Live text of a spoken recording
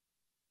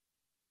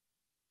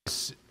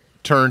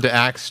turn to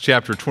Acts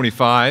chapter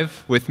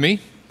 25 with me.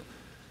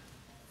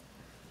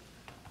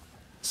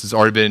 This has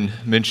already been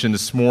mentioned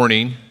this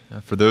morning.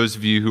 For those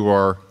of you who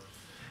are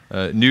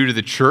new to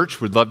the church,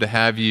 we'd love to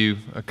have you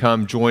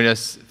come join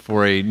us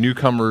for a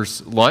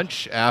newcomers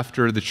lunch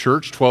after the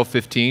church.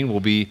 12:15, we'll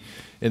be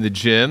in the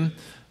gym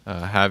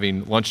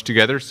having lunch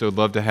together, so I'd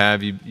love to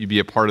have you be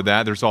a part of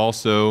that. There's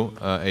also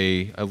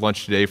a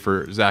lunch today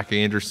for Zach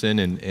Anderson,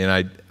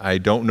 and I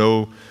don't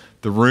know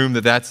the room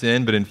that's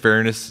in, but in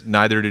fairness,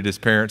 neither did his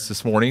parents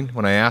this morning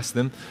when I asked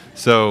them.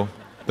 So,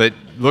 but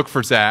look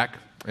for Zach,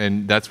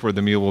 and that's where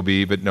the meal will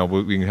be. But no,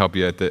 we can help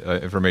you at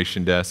the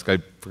information desk. I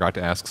forgot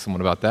to ask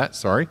someone about that,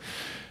 sorry.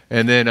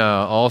 And then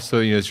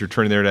also, as you're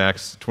turning there to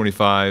Acts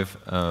 25,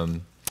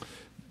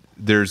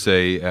 there's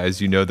as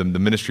you know, the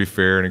ministry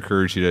fair, and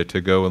encourage you to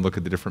go and look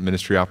at the different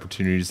ministry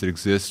opportunities that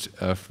exist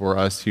for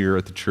us here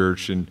at the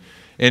church, and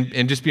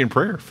just be in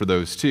prayer for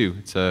those too.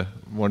 It's a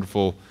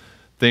wonderful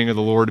thing of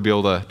the Lord to be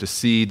able to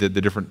see the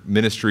different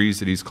ministries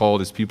that He's called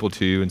His people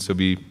to, and so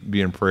be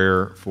in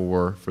prayer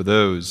for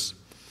those.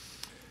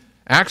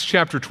 Acts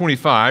chapter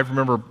 25,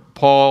 remember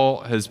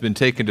Paul has been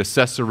taken to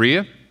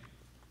Caesarea,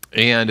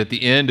 and at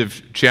the end of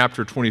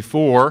chapter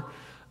 24,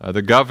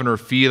 the governor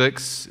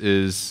Felix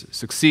is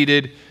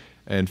succeeded,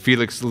 and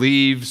Felix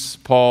leaves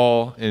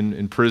Paul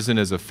in prison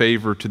as a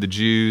favor to the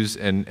Jews,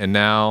 and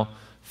now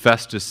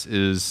Festus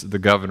is the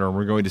governor. And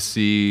we're going to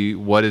see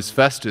what is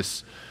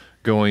Festus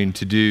going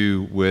to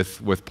do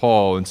with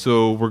Paul. And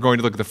so we're going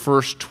to look at the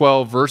first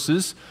 12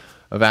 verses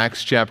of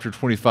Acts chapter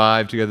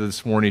 25 together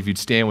this morning. If you'd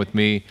stand with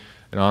me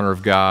in honor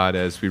of God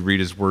as we read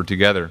His Word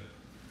together.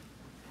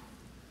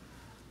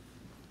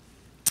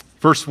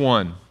 Verse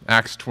 1,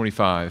 Acts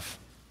 25.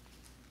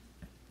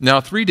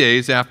 Now 3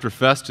 days after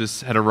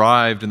Festus had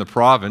arrived in the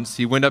province,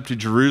 he went up to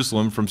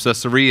Jerusalem from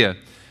Caesarea.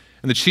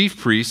 And the chief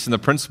priests and the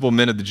principal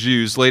men of the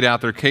Jews laid out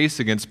their case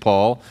against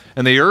Paul,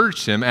 and they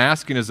urged him,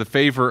 asking as a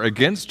favor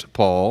against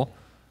Paul,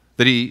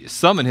 that he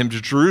summon him to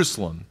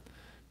Jerusalem,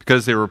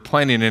 because they were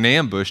planning an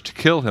ambush to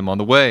kill him on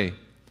the way.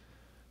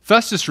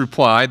 Festus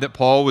replied that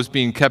Paul was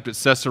being kept at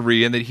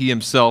Caesarea and that he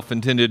himself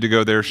intended to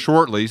go there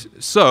shortly.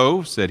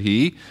 So, said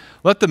he,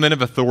 let the men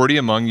of authority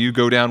among you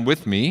go down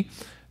with me.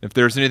 If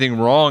there's anything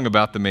wrong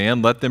about the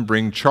man, let them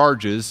bring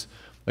charges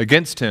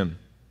against him.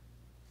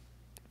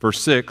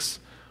 Verse 6,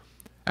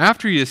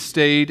 After he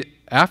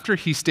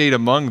stayed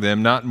among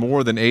them not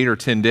more than 8 or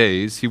 10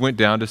 days, he went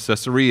down to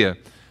Caesarea.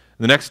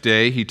 The next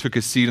day he took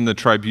his seat in the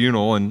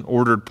tribunal and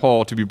ordered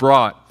Paul to be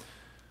brought.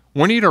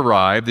 When he had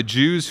arrived, the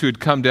Jews who had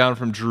come down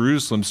from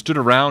Jerusalem stood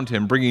around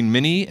him, bringing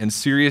many and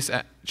serious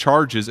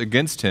charges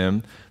against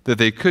him that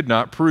they could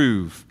not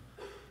prove.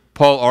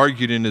 Paul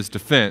argued in his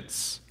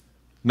defense,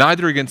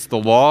 neither against the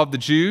law of the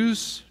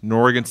Jews,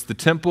 nor against the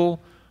temple,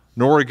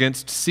 nor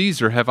against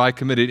Caesar have I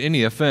committed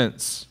any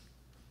offense.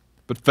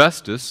 But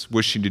Festus,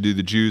 wishing to do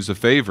the Jews a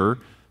favor,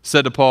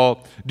 said to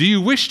Paul, do you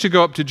wish to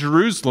go up to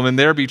Jerusalem and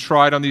there be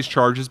tried on these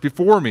charges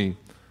before me?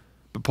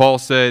 But Paul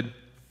said,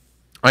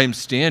 I am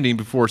standing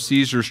before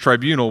Caesar's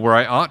tribunal where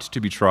I ought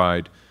to be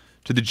tried.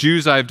 To the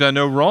Jews I have done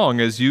no wrong,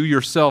 as you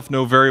yourself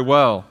know very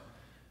well.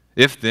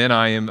 If then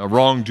I am a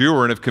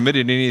wrongdoer and have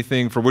committed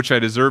anything for which I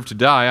deserve to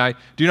die, I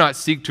do not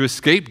seek to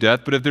escape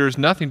death, but if there is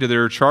nothing to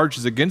their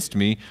charges against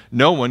me,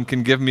 no one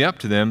can give me up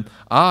to them.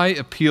 I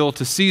appeal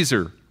to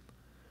Caesar.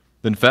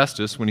 Then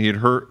Festus, when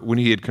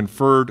he had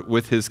conferred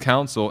with his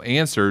council,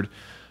 answered,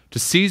 to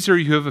Caesar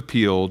you have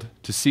appealed,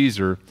 to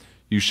Caesar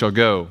you shall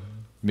go.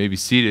 You may be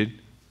seated.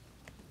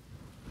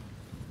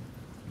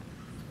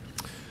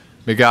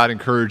 May God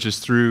encourage us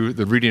through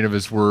the reading of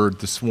His Word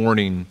this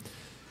morning.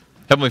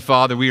 Heavenly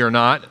Father, we are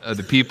not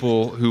the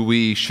people who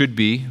we should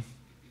be.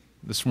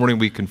 This morning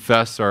we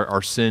confess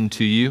our sin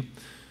to You.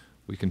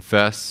 We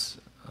confess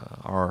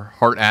our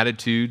heart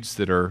attitudes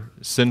that are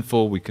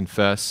sinful. We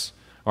confess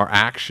our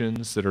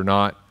actions that are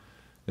not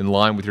in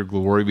line with Your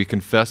glory. We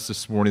confess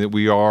this morning that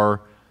we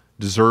are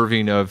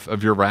deserving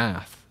of Your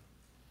wrath.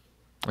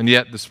 And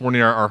yet this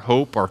morning our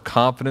hope, our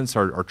confidence,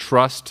 our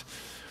trust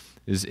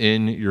is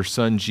in Your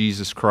Son,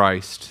 Jesus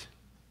Christ.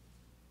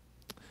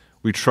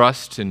 We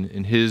trust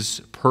in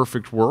His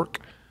perfect work.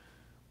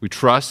 We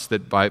trust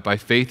that by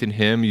faith in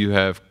Him You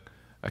have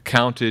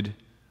accounted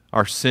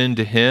our sin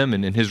to Him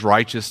and in His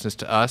righteousness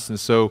to us. And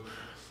so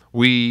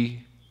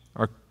we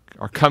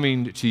are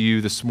coming to You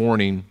this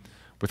morning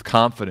with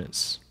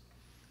confidence.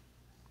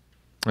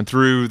 And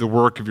through the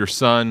work of Your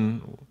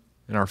Son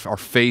and our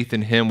faith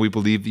in Him, we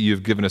believe that You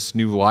have given us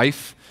new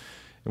life,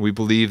 and we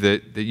believe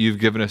that You've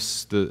given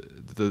us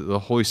the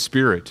Holy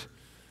Spirit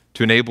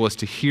to enable us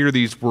to hear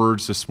these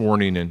words this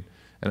morning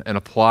and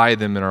apply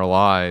them in our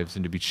lives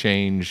and to be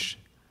changed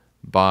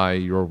by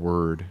Your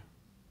Word.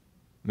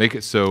 Make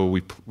it so,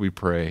 we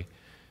pray.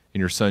 In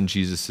Your Son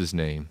Jesus'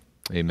 name,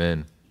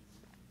 amen.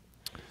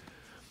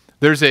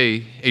 There's a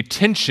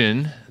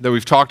tension that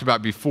we've talked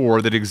about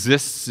before that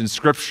exists in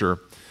Scripture.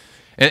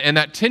 And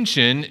that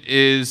tension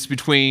is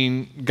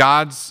between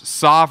God's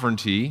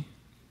sovereignty,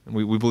 and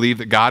we believe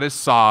that God is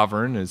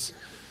sovereign, as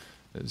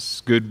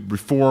As good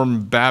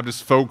Reformed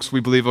Baptist folks, we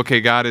believe, okay,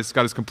 God is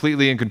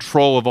completely in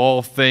control of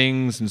all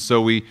things, and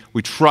so we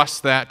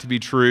trust that to be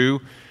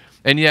true.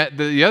 And yet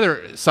the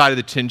other side of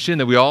the tension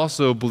that we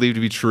also believe to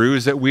be true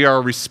is that we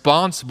are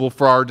responsible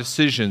for our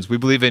decisions. We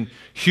believe in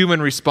human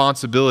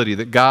responsibility,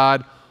 that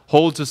God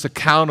holds us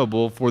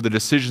accountable for the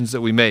decisions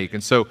that we make.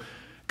 And so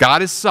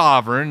God is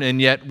sovereign,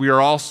 and yet we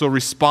are also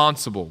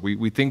responsible.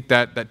 We think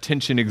that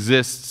tension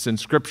exists in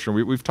Scripture.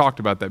 We've talked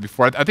about that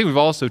before. I think we've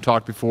also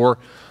talked before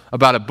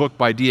about a book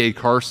by D.A.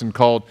 Carson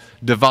called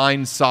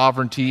Divine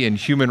Sovereignty and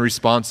Human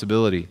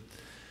Responsibility.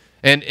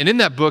 And in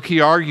that book, he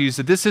argues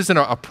that this isn't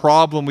a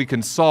problem we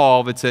can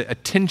solve. It's a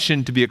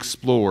tension to be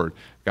explored.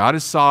 God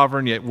is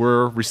sovereign, yet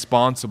we're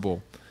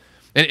responsible.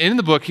 And in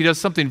the book, he does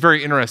something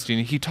very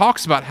interesting. He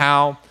talks about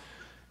how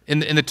in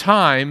the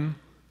time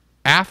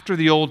after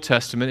the Old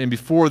Testament and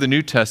before the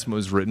New Testament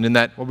was written, in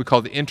that what we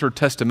call the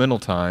intertestamental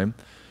time,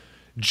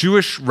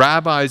 Jewish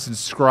rabbis and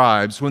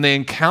scribes, when they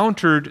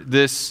encountered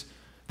this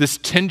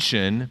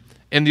tension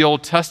in the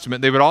Old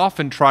Testament, they would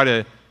often try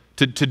to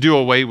do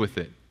away with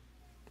it.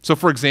 So,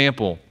 for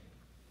example,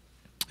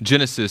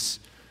 Genesis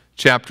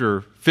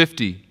chapter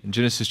 50. In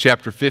Genesis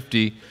chapter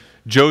 50,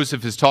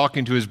 Joseph is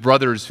talking to his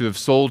brothers who have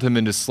sold him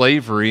into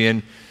slavery,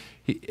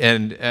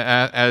 and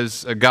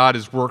as God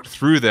has worked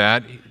through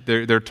that,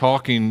 they're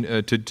talking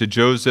to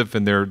Joseph,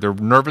 and they're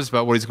nervous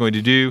about what he's going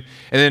to do.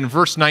 And then in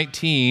verse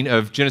 19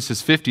 of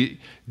Genesis 50,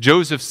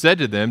 Joseph said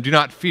to them, "Do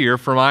not fear,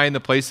 for I am in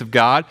the place of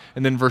God."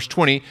 And then verse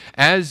 20,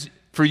 "As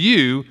for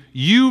you,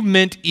 you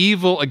meant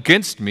evil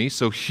against me,"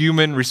 so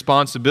human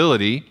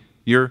responsibility.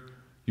 You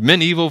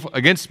meant evil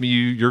against me.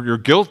 You're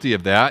guilty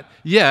of that.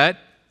 Yet,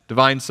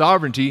 divine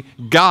sovereignty,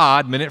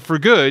 God meant it for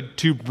good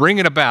to bring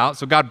it about.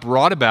 So God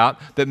brought about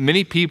that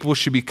many people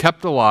should be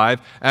kept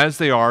alive as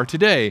they are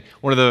today.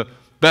 One of the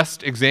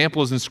best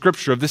examples in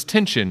Scripture of this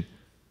tension.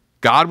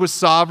 God was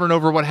sovereign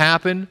over what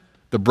happened.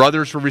 The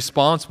brothers were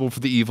responsible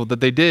for the evil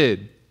that they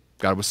did.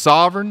 God was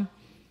sovereign.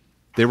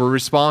 They were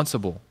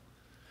responsible.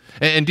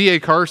 And D.A.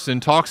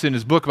 Carson talks in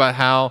his book about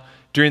how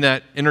during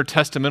that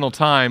intertestamental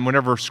time,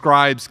 whenever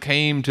scribes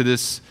came to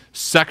this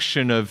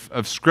section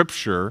of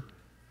Scripture,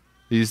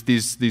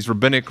 these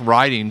rabbinic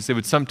writings, they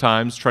would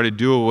sometimes try to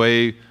do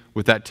away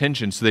with that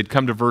tension. So they'd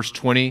come to verse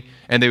 20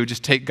 and they would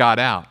just take God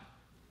out.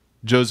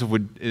 Joseph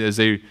would, as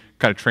they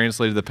kind of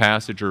translated the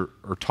passage or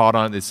taught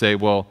on it, they'd say,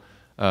 well,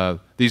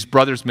 these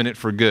brothers meant it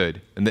for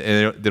good. And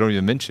they don't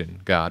even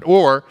mention God.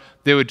 Or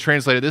they would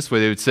translate it this way.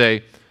 They would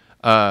say,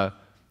 and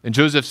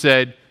Joseph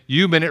said,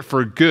 "You meant it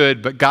for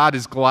good, but God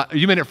is glad.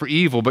 You meant it for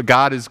evil, but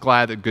God is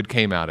glad that good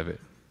came out of it."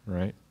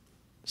 Right?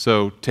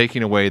 So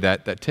taking away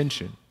that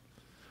tension.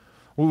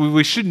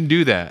 We shouldn't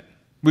do that.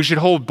 We should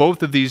hold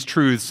both of these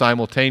truths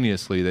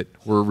simultaneously, that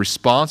we're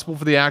responsible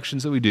for the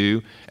actions that we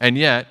do, and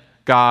yet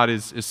God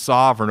is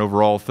sovereign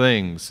over all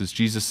things. As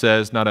Jesus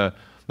says, not a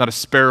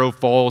sparrow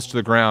falls to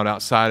the ground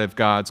outside of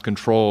God's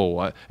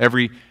control.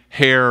 Every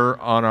hair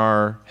on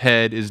our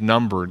head is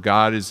numbered.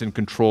 God is in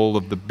control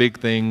of the big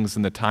things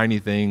and the tiny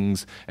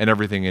things and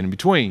everything in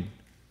between.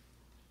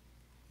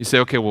 You say,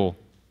 okay, well,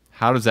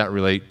 how does that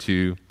relate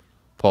to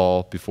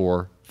Paul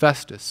before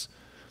Festus?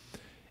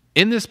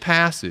 In this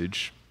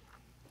passage,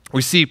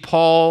 we see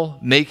Paul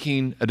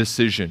making a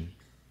decision.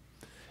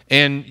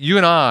 And you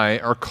and I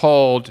are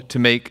called to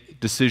make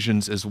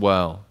decisions as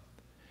well.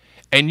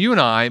 And you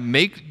and I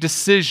make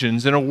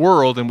decisions in a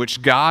world in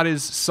which God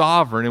is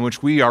sovereign, in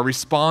which we are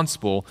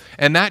responsible.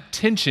 And that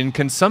tension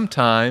can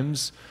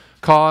sometimes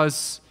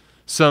cause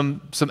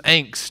some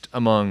angst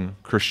among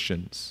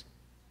Christians.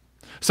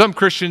 Some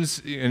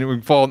Christians, and we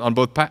fall on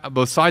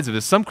both sides of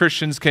this, some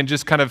Christians can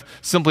just kind of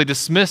simply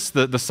dismiss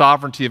the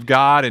sovereignty of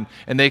God,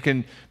 and they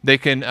can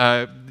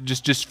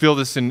just feel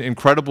this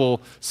incredible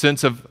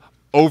sense of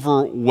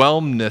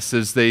overwhelmedness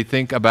as they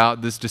think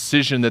about this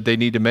decision that they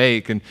need to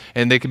make, and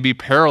they can be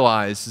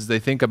paralyzed as they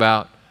think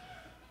about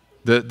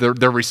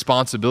their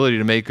responsibility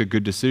to make a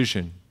good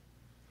decision.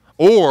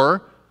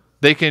 Or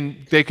they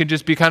can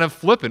just be kind of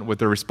flippant with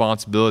their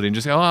responsibility and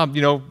just say, I'm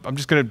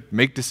just going to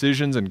make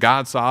decisions and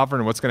God's sovereign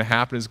and what's going to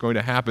happen is going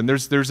to happen.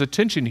 There's a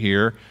tension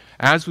here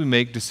as we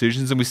make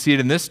decisions, and we see it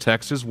in this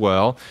text as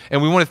well.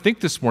 And we want to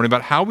think this morning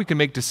about how we can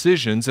make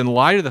decisions in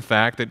light of the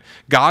fact that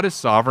God is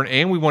sovereign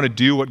and we want to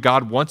do what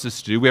God wants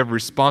us to do. We have a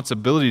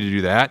responsibility to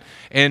do that.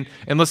 And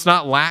let's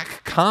not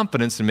lack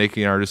confidence in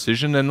making our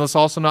decision, and let's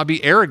also not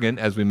be arrogant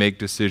as we make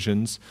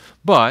decisions,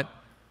 but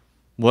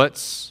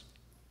let's,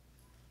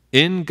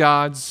 in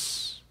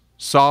God's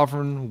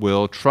sovereign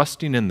will,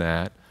 trusting in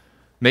that,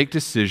 make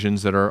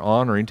decisions that are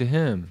honoring to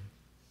Him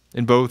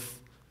in both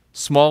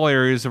small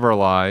areas of our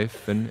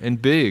life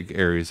and big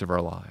areas of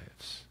our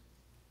lives.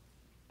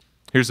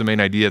 Here's the main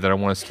idea that I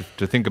want us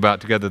to think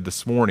about together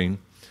this morning.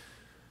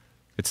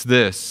 It's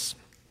this.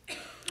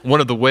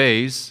 One of the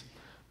ways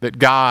that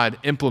God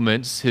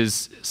implements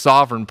His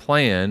sovereign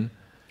plan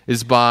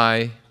is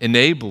by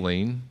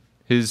enabling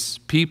His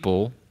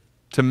people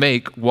to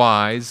make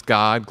wise,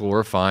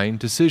 God-glorifying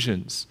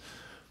decisions.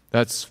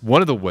 That's one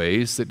of the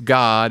ways that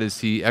God, as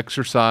He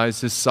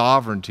exercises His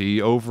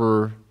sovereignty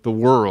over the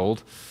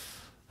world,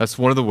 That's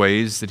one of the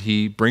ways that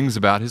he brings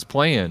about his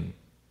plan.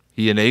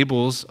 He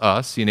enables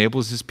us, he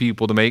enables his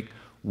people to make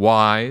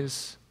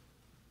wise,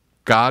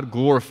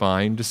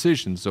 God-glorifying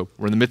decisions. So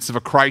we're in the midst of a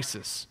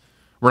crisis.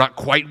 We're not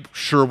quite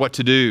sure what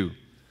to do.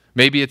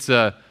 Maybe it's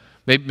a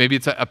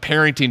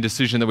parenting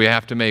decision that we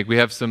have to make. We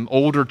have some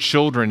older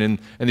children, and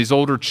these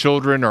older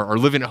children are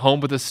living at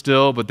home with us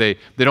still, but they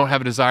don't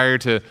have a desire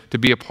to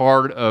be a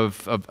part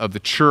of the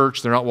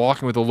church. They're not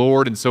walking with the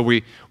Lord, and so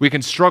we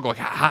can struggle.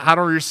 How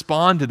do I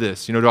respond to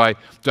this? Do I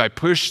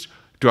push?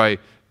 Do I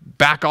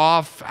back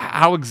off?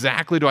 How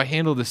exactly do I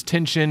handle this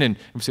tension? And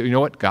we say, you know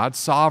what? God's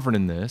sovereign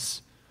in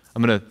this.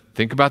 I'm going to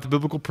think about the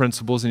biblical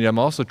principles, and yet I'm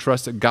also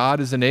trust that God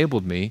has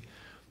enabled me.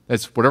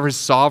 That's whatever his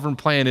sovereign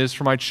plan is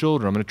for my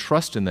children. I'm going to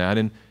trust in that,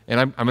 and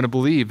I'm going to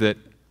believe that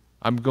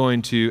I'm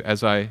going to,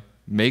 as I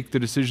make the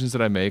decisions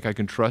that I make, I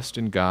can trust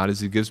in God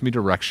as he gives me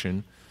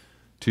direction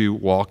to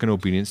walk in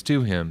obedience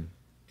to him.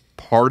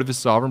 Part of his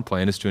sovereign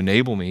plan is to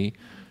enable me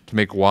to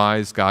make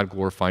wise,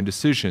 God-glorifying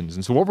decisions.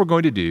 And so what we're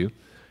going to do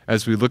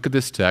as we look at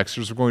this text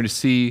is we're going to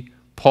see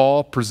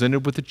Paul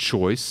presented with a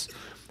choice,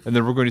 and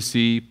then we're going to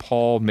see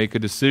Paul make a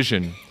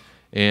decision.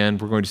 And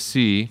we're going to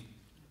see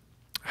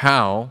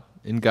how,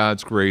 in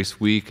God's grace,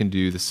 we can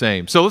do the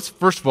same. So let's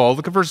first of all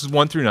look at verses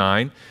 1 through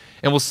 9,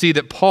 and we'll see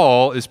that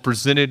Paul is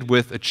presented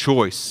with a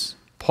choice.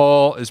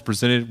 Paul is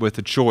presented with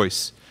a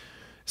choice.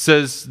 It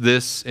says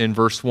this in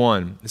verse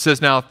 1. It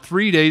says, "Now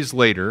 3 days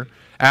later,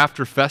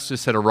 after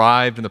Festus had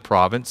arrived in the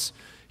province,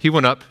 he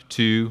went up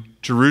to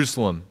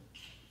Jerusalem."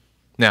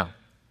 Now,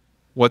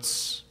 what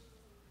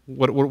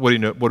do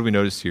we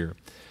notice here?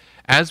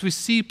 As we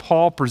see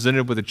Paul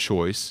presented with a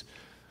choice,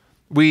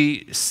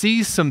 we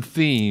see some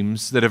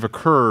themes that have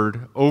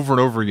occurred over and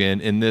over again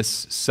in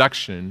this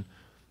section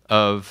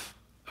of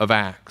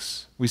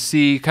Acts. We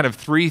see kind of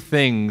three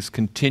things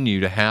continue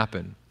to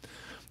happen.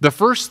 The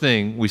first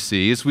thing we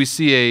see is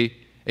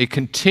a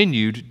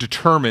continued,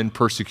 determined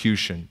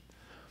persecution.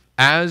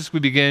 As we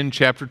begin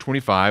chapter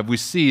 25, we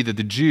see that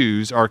the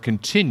Jews are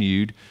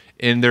continued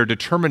in their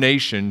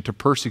determination to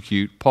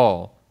persecute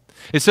Paul.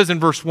 It says in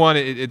verse 1,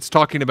 it's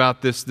talking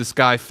about this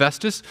guy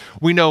Festus.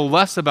 We know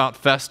less about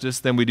Festus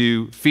than we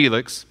do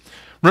Felix.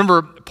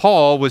 Remember,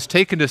 Paul was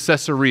taken to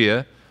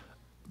Caesarea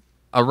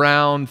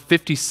around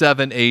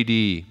 57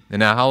 AD. And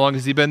now how long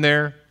has he been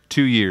there?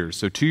 2 years.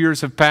 So 2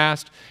 years have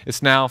passed.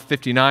 It's now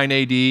 59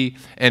 AD,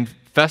 and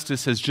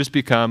Festus has just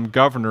become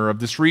governor of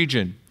this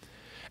region.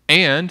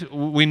 And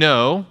we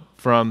know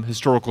from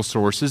historical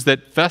sources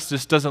that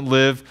Festus doesn't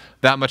live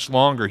that much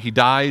longer. He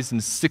dies in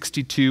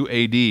 62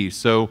 AD,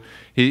 so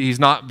he's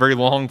not very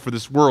long for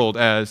this world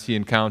as he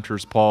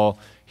encounters Paul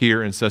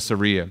here in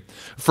Caesarea.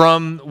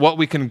 From what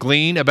we can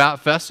glean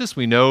about Festus,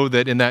 we know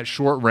that in that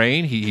short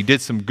reign, he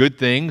did some good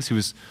things. He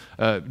was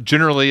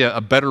generally a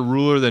better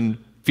ruler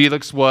than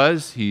Felix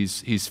was.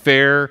 He's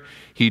fair.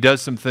 He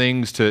does some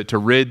things to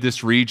rid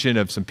this region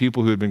of some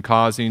people who had been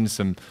causing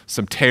some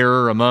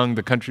terror among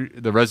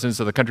the residents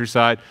of the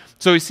countryside.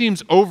 So he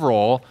seems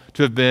overall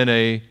to have been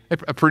a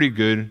pretty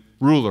good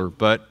ruler,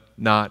 but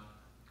not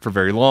for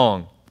very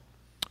long.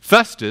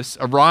 Festus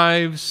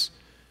arrives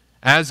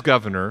as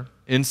governor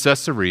in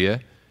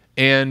Caesarea,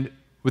 and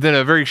within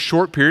a very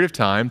short period of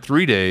time,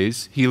 3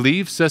 days, he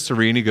leaves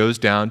Caesarea and he goes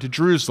down to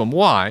Jerusalem.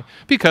 Why?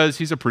 Because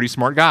he's a pretty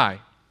smart guy.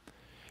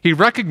 He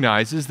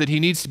recognizes that he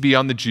needs to be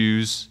on the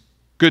Jews'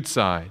 good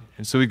side.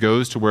 And so he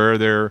goes to where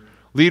their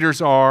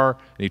leaders are,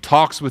 and he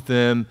talks with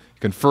them,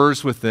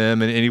 confers with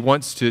them, and he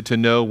wants to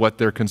know what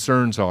their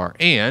concerns are.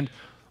 And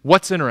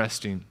what's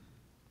interesting,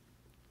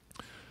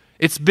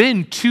 it's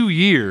been 2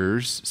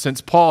 years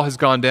since Paul has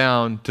gone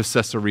down to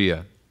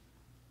Caesarea.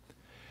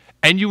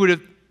 And you would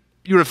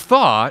have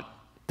thought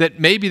that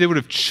maybe they would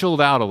have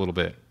chilled out a little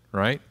bit,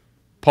 right?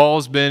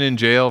 Paul's been in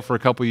jail for a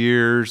couple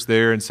years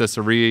there in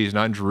Caesarea. He's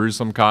not in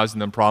Jerusalem causing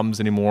them problems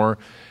anymore.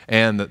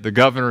 And the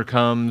governor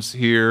comes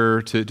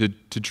here to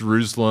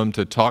Jerusalem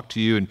to talk to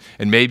you,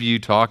 and maybe you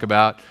talk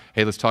about,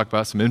 hey, let's talk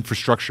about some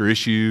infrastructure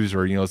issues,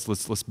 or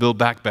let's build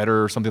back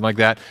better or something like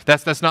that.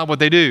 That's not what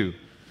they do.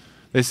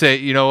 They say,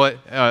 you know what,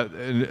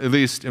 at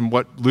least in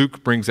what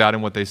Luke brings out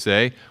in what they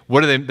say,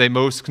 what are they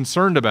most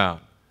concerned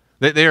about?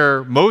 They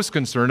are most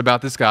concerned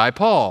about this guy,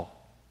 Paul.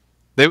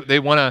 They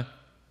want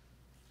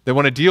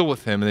to deal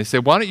with him, and they say,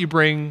 why don't you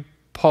bring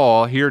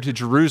Paul here to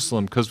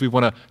Jerusalem, because we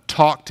want to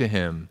talk to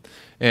him.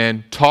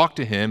 And talk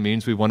to him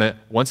means we want to,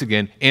 once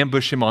again,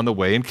 ambush him on the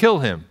way and kill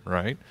him,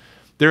 right?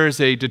 There is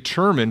a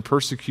determined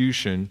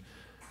persecution,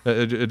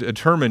 a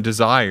determined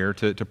desire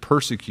to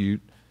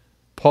persecute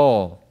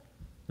Paul.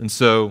 And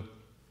so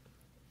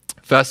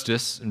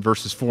Festus, in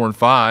verses 4 and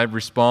 5,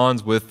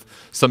 responds with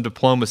some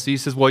diplomacy. He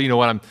says, well, you know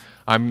what,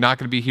 I'm not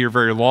going to be here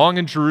very long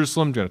in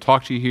Jerusalem. I'm going to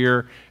talk to you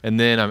here, and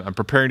then I'm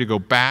preparing to go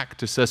back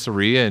to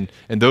Caesarea.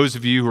 And those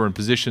of you who are in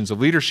positions of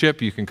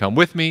leadership, you can come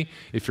with me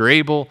if you're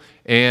able,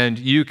 and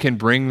you can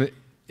bring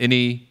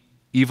any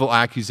evil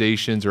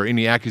accusations or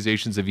any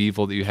accusations of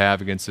evil that you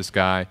have against this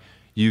guy.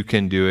 You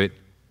can do it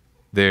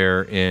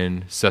there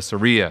in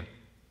Caesarea.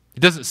 He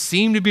doesn't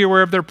seem to be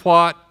aware of their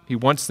plot. He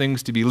wants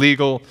things to be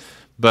legal,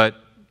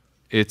 but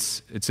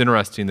it's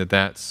interesting that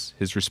that's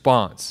his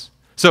response.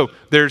 So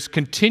there's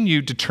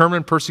continued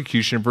determined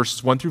persecution in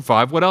verses 1 through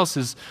 5. What else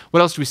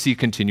do we see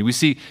continue? We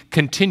see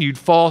continued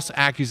false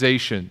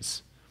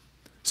accusations.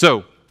 So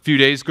a few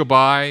days go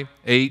by,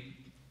 8,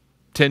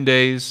 10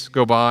 days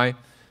go by.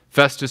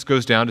 Festus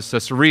goes down to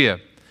Caesarea.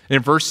 And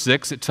in verse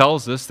 6, it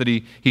tells us that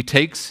he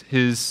takes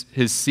his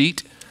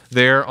seat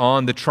there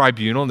on the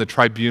tribunal. And the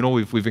tribunal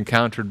we've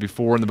encountered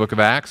before in the book of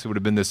Acts. It would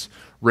have been this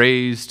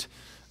raised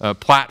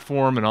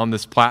platform, and on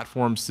this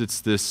platform sits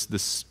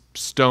this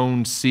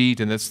stone seat,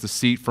 and that's the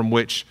seat from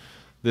which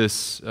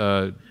this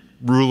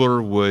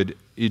ruler would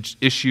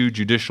issue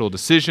judicial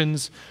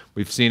decisions.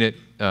 We've seen it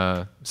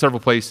several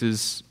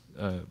places.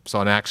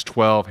 Saw in Acts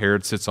 12,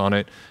 Herod sits on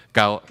it.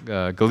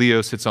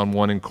 Gallio sits on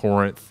one in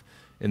Corinth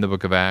in the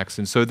book of Acts.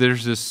 And so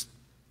there's this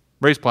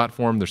raised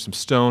platform, there's some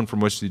stone from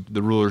which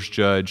the rulers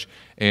judge,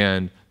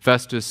 and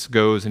Festus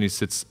goes and he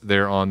sits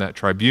there on that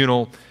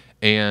tribunal,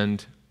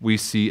 and we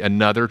see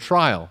another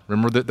trial.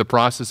 Remember the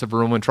process of a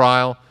Roman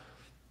trial?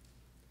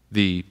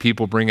 The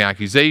people bring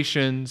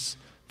accusations,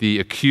 the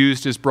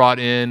accused is brought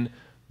in,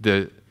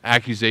 the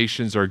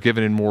accusations are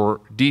given in more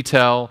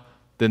detail,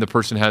 then the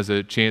person has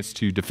a chance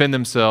to defend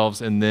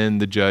themselves, and then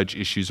the judge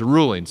issues a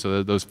ruling.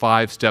 So those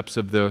 5 steps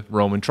of the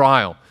Roman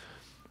trial.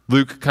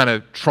 Luke kind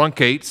of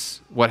truncates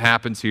what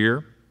happens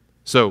here.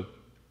 So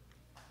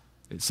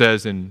it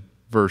says in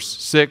verse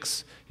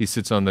 6, he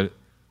sits on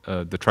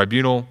the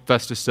tribunal,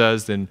 Festus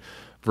says. Then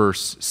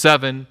verse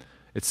 7,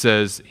 it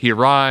says he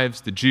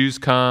arrives, the Jews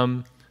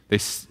come, they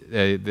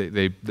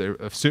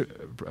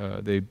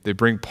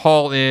bring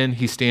Paul in.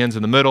 He stands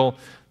in the middle.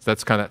 So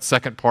that's kind of that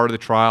second part of the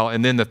trial.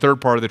 And then the third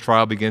part of the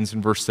trial begins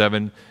in verse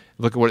 7.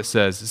 Look at what it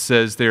says. It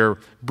says they're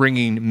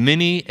bringing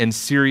many and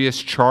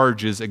serious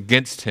charges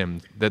against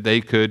him that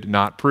they could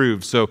not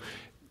prove. So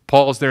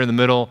Paul's there in the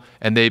middle,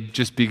 and they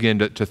just begin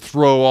to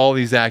throw all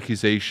these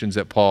accusations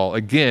at Paul.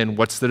 Again,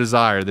 what's the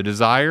desire? The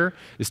desire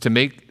is to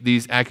make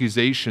these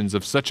accusations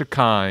of such a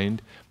kind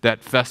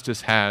that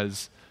Festus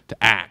has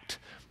to act,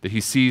 that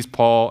he sees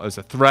Paul as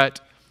a threat,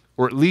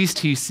 or at least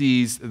he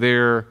sees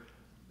their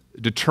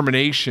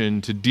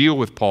determination to deal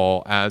with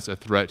Paul as a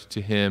threat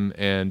to him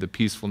and the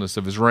peacefulness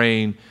of his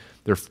reign.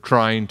 They're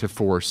trying to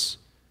force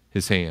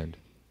his hand.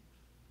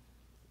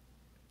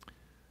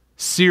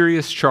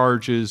 Serious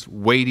charges,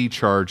 weighty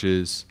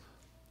charges,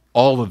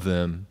 all of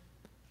them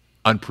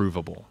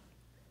unprovable.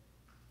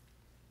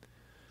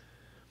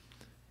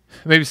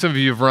 Maybe some of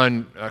you have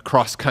run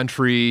cross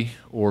country,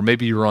 or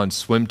maybe you were on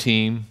swim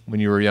team when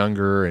you were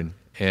younger,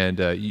 and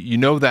you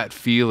know that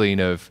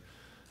feeling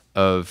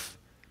of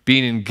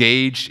being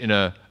engaged in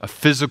a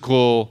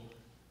physical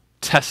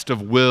test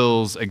of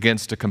wills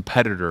against a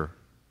competitor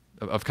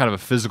of kind of a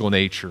physical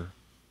nature.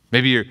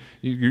 Maybe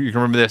you can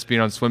remember this,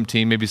 being on swim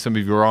team. Maybe some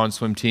of you are on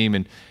swim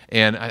team,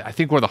 and I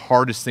think one of the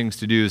hardest things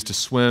to do is to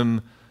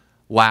swim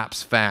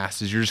laps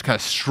fast, as you're just kind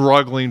of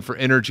struggling for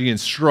energy and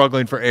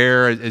struggling for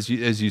air as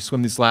you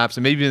swim these laps.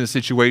 And maybe in a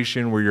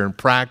situation where you're in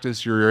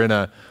practice, you're in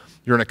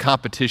a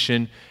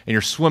competition, and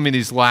you're swimming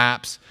these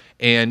laps,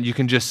 and you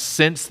can just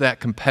sense that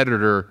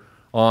competitor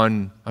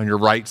on your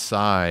right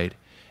side,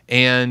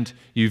 and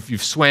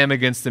you've swam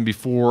against them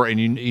before, and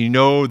you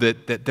know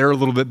that they're a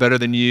little bit better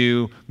than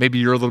you. Maybe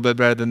you're a little bit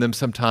better than them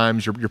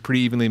sometimes. You're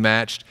pretty evenly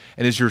matched.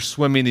 And as you're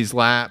swimming these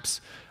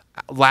laps,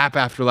 lap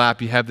after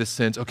lap, you have this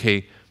sense,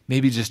 okay,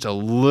 maybe just a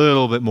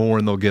little bit more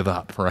and they'll give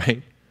up,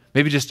 right?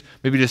 Maybe just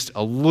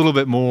a little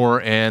bit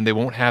more and they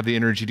won't have the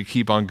energy to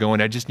keep on going.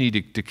 I just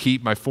need to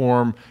keep my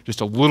form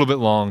just a little bit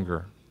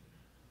longer.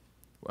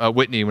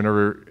 Whitney,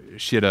 whenever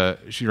she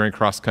ran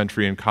cross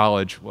country in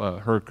college,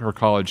 her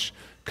college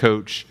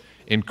coach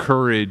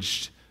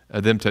encouraged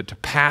them to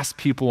pass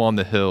people on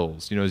the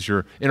hills. You know, as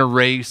you're in a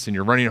race and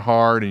you're running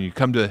hard and you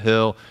come to a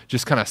hill,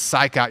 just kind of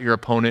psych out your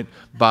opponent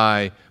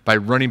by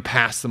running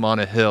past them on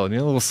a hill. And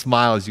a little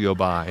smile as you go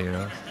by, you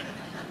know.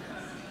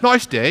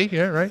 Nice day,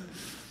 yeah, right?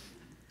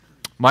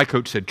 My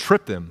coach said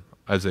trip them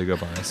as they go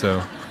by,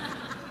 so.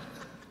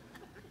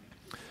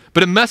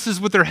 But it messes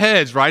with their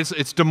heads, right?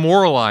 It's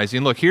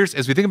demoralizing. Look,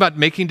 as we think about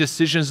making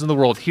decisions in the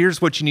world, here's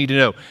what you need to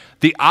know.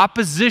 The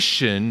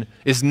opposition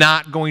is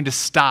not going to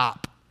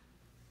stop.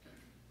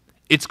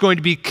 It's going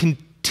to be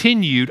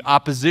continued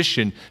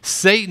opposition.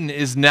 Satan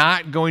is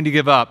not going to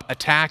give up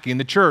attacking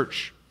the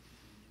church.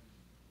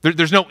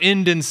 There's no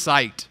end in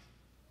sight.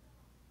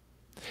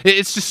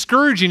 It's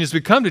discouraging as we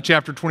come to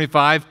chapter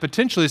 25,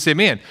 potentially to say,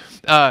 man,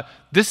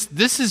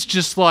 this is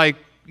just like,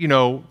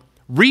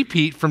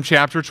 repeat from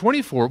chapter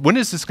 24. When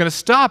is this going to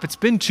stop? It's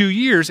been 2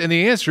 years, and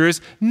the answer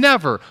is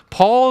never.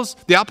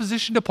 The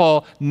opposition to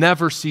Paul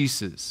never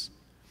ceases.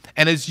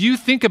 And as you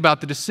think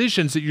about the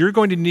decisions that you're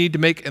going to need to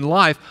make in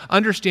life,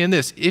 understand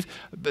this. 2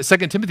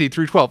 Timothy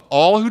 3:12,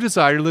 all who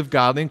desire to live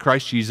godly in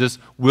Christ Jesus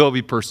will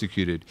be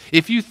persecuted.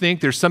 If you think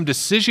there's some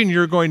decision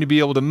you're going to be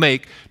able to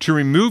make to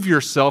remove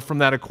yourself from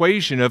that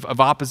equation of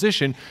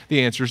opposition,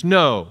 the answer is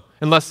no,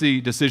 unless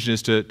the decision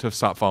is to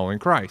stop following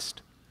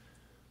Christ.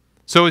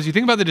 So as you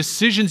think about the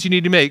decisions you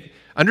need to make,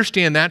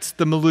 understand that's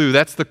the milieu,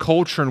 that's the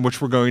culture in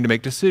which we're going to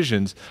make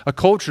decisions, a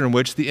culture in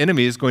which the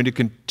enemy is going to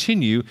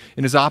continue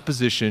in his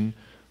opposition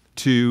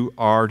to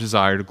our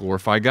desire to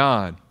glorify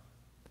God.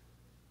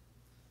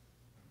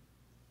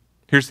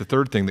 Here's the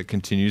third thing that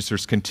continues.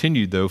 There's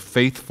continued, though,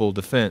 faithful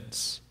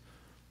defense.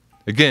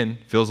 Again,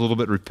 feels a little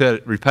bit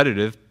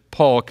repetitive.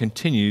 Paul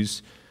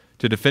continues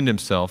to defend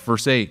himself.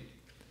 Verse 8.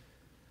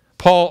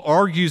 Paul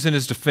argues in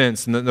his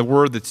defense, and the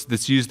word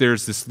that's used there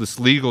is this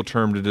legal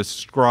term to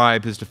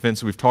describe his defense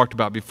that we've talked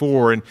about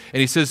before. And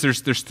he says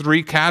there's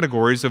three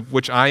categories of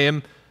which I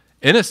am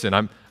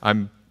innocent.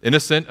 I'm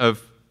innocent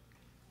of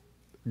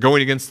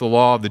going against the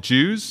law of the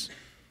Jews.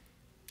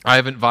 I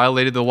haven't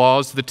violated the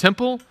laws of the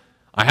temple.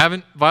 I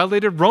haven't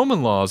violated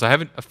Roman laws. I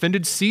haven't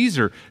offended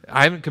Caesar.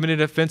 I haven't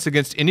committed offense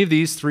against any of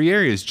these three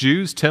areas: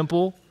 Jews,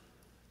 temple,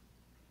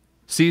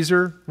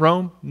 Caesar,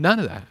 Rome. None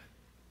of that.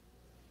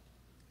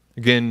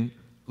 Again,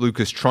 Luke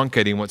is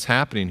truncating what's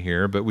happening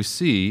here, but we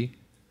see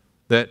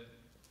that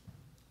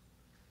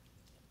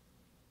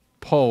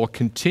Paul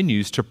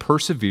continues to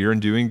persevere in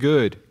doing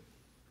good.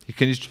 He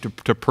continues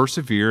to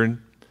persevere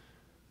in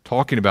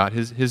talking about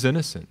his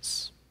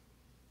innocence.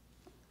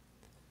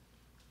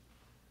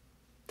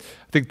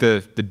 I think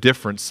the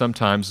difference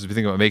sometimes as we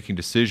think about making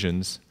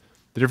decisions,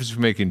 the difference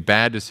between making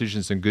bad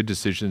decisions and good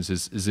decisions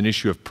is an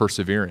issue of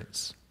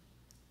perseverance.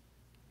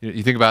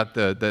 You think about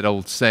that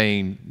old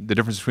saying, what's the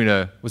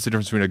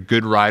difference between a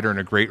good writer and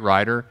a great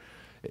writer?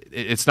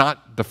 It's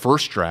not the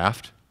first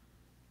draft.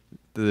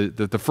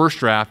 The first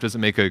draft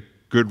doesn't make a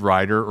good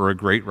writer or a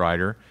great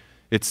writer.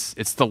 It's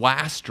the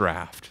last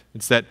draft.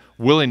 It's that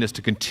willingness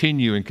to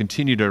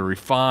continue to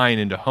refine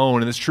and to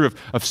hone. And it's true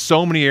of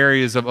so many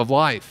areas of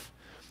life.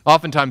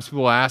 Oftentimes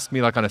people ask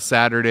me, like on a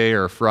Saturday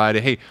or a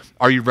Friday, hey,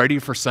 are you ready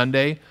for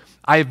Sunday?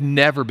 I have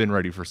never been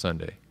ready for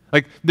Sunday.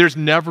 Like, there's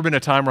never been a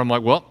time where I'm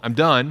like, well, I'm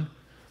done.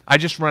 I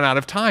just run out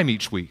of time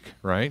each week,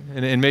 right?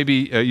 And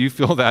maybe you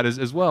feel that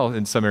as well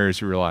in some areas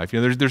of your life.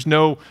 You know, there's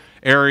no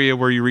area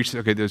where you reach,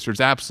 okay,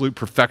 there's absolute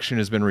perfection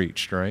has been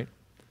reached, right?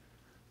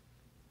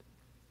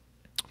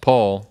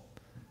 Paul,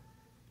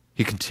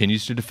 he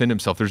continues to defend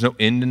himself. There's no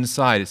end in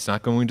sight. It's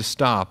not going to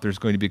stop. There's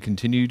going to be a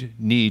continued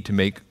need to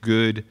make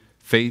good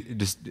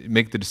faith,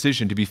 make the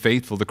decision to be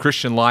faithful. The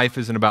Christian life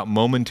isn't about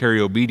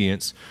momentary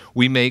obedience.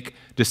 We make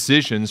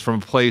decisions from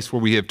a place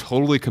where we have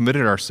totally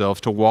committed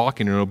ourselves to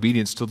walking in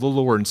obedience to the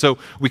Lord. And so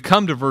we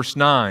come to verse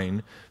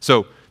 9.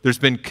 So there's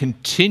been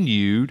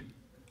continued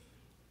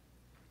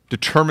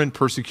determined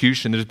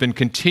persecution. There's been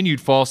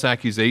continued false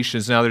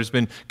accusations. Now there's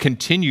been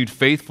continued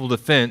faithful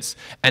defense.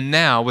 And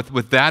now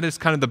with that as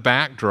kind of the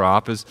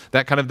backdrop, as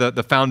that kind of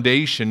the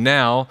foundation,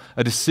 now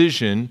a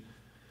decision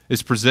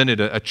is presented,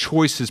 a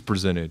choice is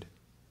presented.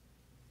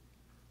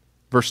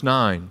 Verse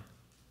 9,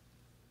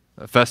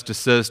 Festus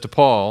says to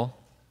Paul,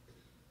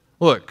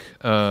 look,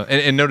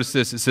 and notice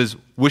this, it says,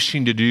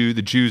 wishing to do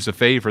the Jews a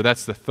favor.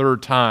 That's the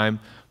third time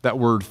that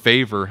word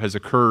favor has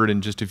occurred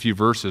in just a few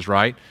verses,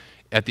 right?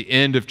 At the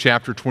end of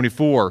chapter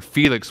 24,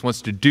 Felix wants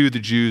to do the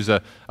Jews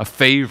a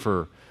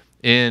favor.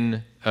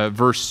 In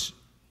verse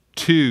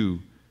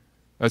 3,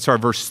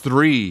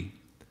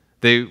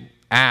 they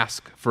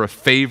ask for a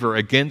favor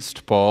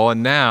against Paul,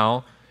 and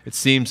now it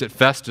seems that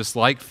Festus,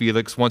 like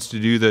Felix, wants to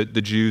do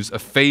the Jews a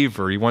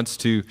favor. He wants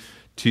to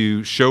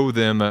show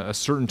them a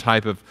certain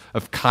type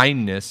of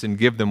kindness and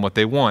give them what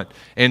they want.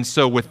 And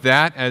so with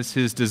that as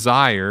his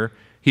desire,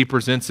 he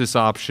presents this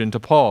option to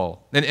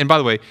Paul. And by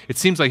the way, it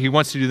seems like he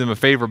wants to do them a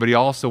favor, but he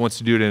also wants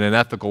to do it in an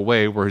ethical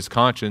way where his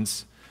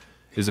conscience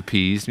is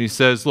appeased. And he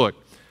says, look,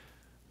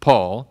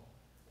 Paul,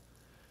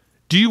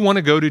 do you want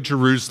to go to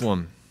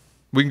Jerusalem?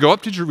 We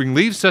can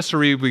leave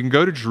Caesarea, we can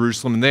go to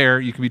Jerusalem, and there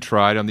you can be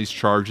tried on these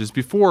charges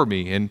before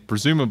me. And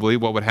presumably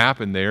what would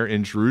happen there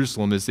in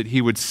Jerusalem is that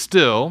he would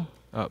still,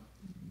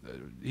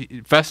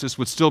 Festus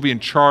would still be in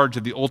charge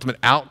of the ultimate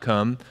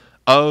outcome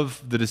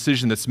of the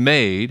decision that's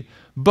made,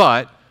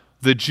 but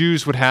the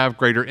Jews would have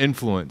greater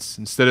influence.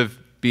 Instead of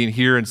being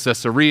here in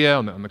Caesarea,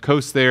 on the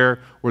coast there,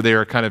 where they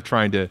are kind of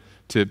trying to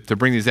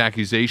bring these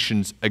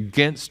accusations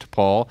against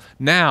Paul,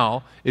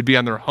 now it'd be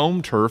on their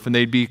home turf, and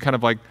they'd be kind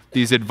of like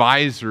these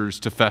advisors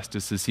to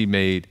Festus as he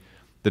made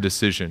the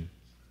decision.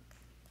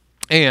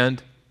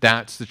 And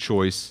that's the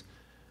choice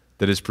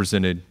that is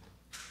presented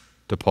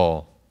to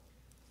Paul.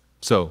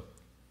 So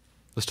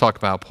let's talk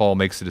about how Paul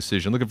makes a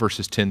decision. Look at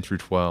verses 10 through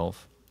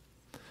 12.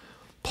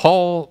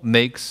 Paul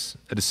makes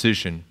a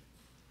decision.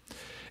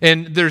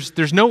 And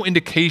there's no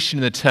indication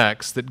in the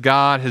text that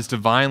God has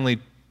divinely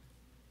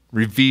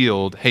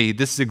revealed, hey,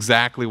 this is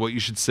exactly what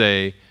you should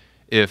say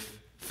if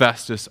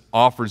Festus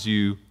offers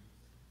you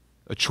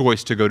a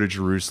choice to go to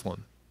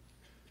Jerusalem.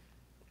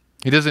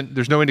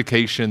 There's no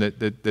indication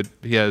that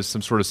he has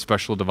some sort of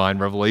special divine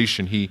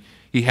revelation.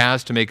 He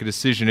has to make a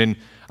decision. And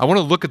I want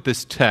to look at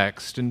this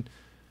text and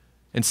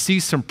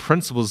see some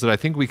principles that I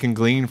think we can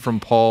glean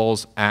from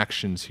Paul's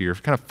actions here.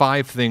 Kind of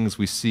 5 things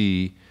we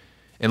see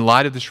in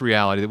light of this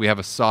reality that we have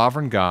a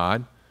sovereign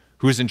God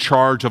who is in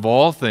charge of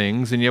all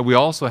things, and yet we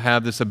also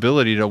have this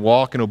ability to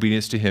walk in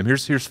obedience to him.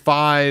 Here's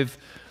 5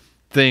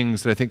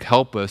 things that I think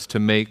help us to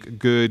make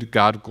good,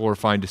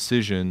 God-glorifying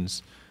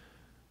decisions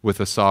with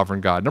a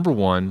sovereign God. Number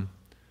one,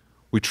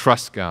 we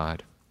trust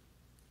God.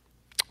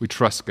 We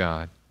trust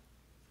God.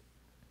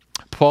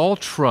 Paul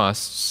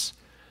trusts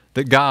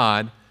that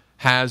God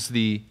has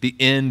the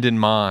end in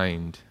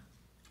mind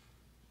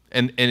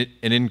and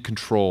in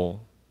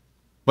control.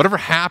 Whatever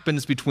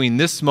happens between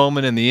this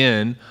moment and the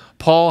end,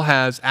 Paul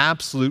has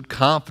absolute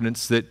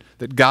confidence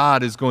that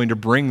God is going to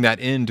bring that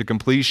end to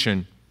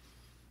completion.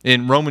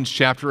 In Romans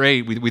chapter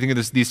 8, we think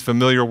of these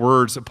familiar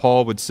words that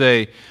Paul would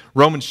say.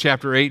 Romans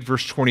chapter 8,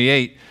 verse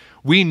 28,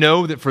 we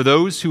know that for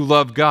those who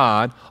love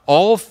God,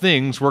 all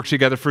things work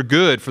together for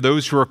good, for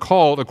those who are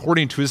called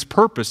according to his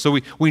purpose. So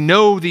we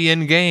know the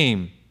end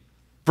game.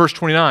 Verse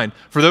 29,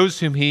 for those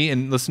whom he,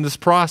 and listen to this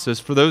process,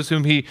 for those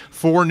whom he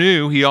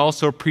foreknew, he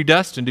also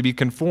predestined to be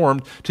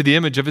conformed to the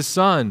image of his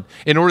Son,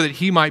 in order that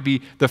he might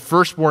be the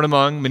firstborn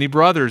among many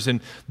brothers.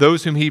 And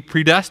those whom he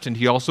predestined,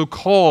 he also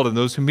called. And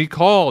those whom he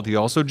called, he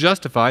also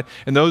justified.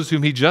 And those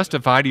whom he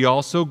justified, he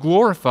also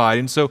glorified.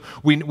 And so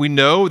we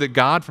know that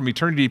God from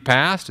eternity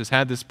past has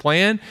had this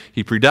plan.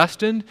 He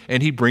predestined,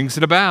 and he brings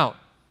it about.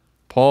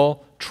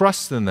 Paul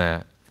trusts in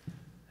that.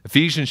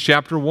 Ephesians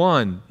chapter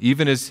 1,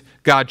 even as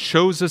God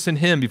chose us in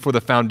him before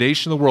the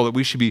foundation of the world, that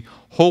we should be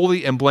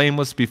holy and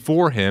blameless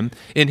before him.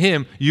 In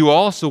him, you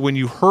also, when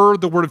you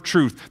heard the word of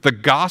truth, the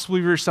gospel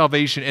of your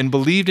salvation, and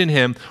believed in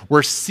him,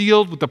 were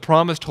sealed with the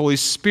promised Holy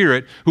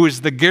Spirit, who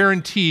is the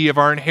guarantee of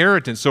our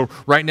inheritance. So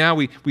right now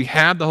we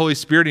have the Holy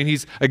Spirit, and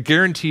he's a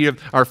guarantee of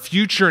our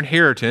future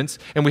inheritance,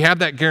 and we have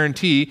that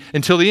guarantee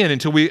until the end,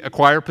 until we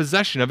acquire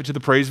possession of it to the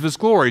praise of his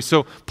glory.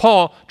 So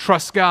Paul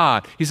trusts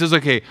God. He says,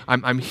 okay,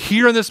 I'm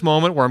here in this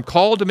moment where I'm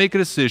called to make a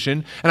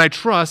decision, and I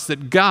trust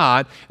that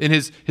God, in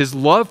his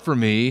love for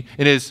me,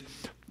 in his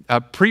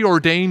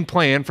preordained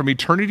plan from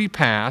eternity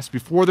past,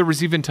 before there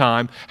was even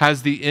time,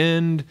 has the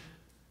end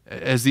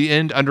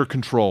under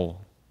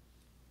control.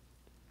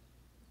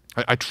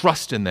 I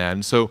trust in that.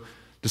 And so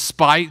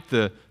despite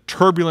the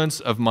turbulence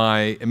of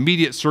my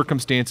immediate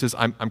circumstances,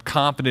 I'm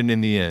confident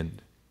in the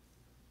end.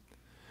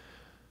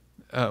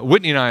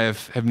 Whitney and I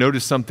have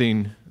noticed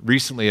something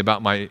recently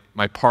about my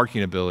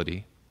parking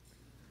ability.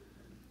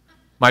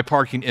 My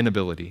parking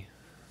inability.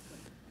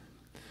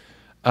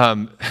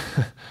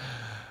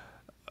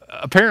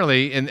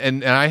 Apparently,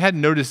 and I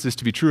hadn't noticed this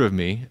to be true of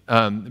me,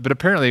 but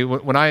apparently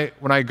when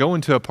I go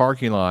into a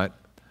parking lot,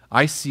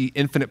 I see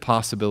infinite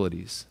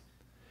possibilities.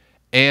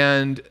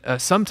 And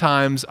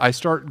sometimes I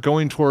start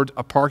going toward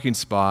a parking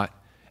spot,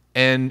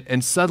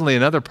 and suddenly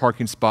another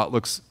parking spot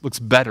looks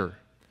better.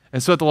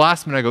 And so at the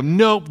last minute I go,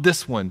 nope,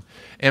 this one.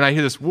 And I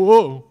hear this,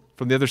 whoa,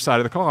 from the other side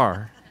of the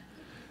car.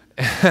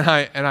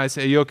 And I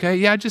say, you okay?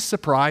 Yeah, just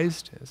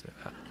surprised.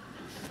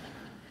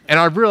 And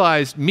I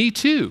realized, me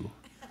too.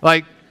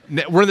 Like,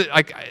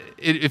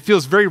 it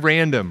feels very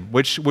random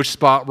which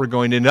spot we're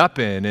going to end up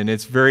in, and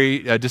it's very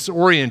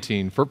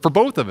disorienting for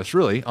both of us,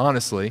 really,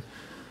 honestly.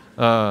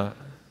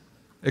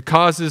 It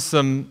causes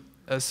some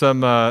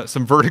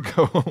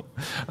vertigo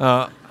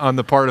on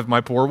the part of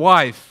my poor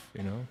wife.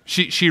 You know,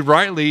 she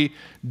rightly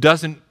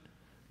doesn't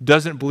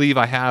believe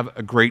I have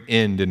a great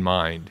end in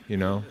mind. You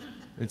know,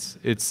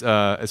 it's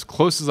as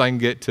close as I can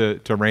get to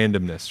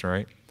randomness,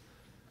 right?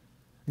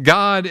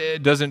 God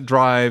doesn't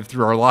drive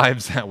through our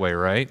lives that way,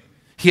 right?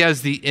 He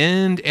has the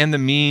end and the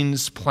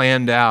means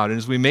planned out. And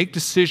as we make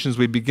decisions,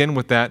 we begin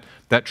with that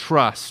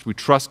trust. We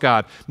trust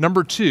God.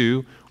 Number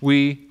two,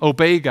 we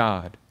obey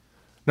God.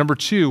 Number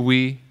two,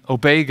 we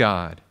obey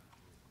God.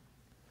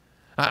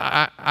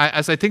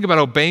 As I think about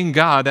obeying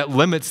God, that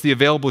limits the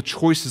available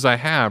choices I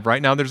have.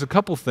 Right now, there's a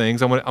couple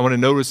things I want to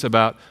notice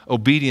about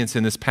obedience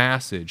in this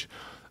passage.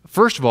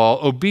 First of all,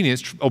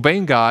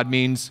 obeying God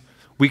means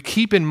we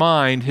keep in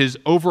mind his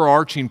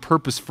overarching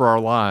purpose for our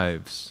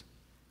lives.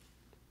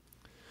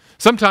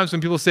 Sometimes when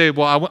people say,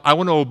 well, I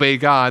want to obey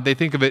God, they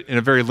think of it in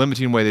a very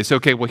limiting way. They say,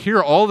 okay, well, here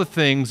are all the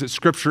things that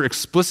Scripture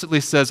explicitly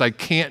says I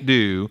can't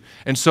do,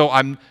 and so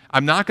I'm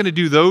not going to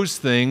do those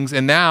things,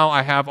 and now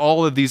I have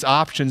all of these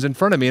options in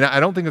front of me. And I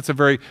don't think that's a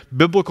very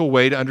biblical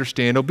way to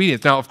understand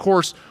obedience. Now, of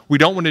course, we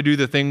don't want to do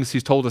the things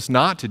he's told us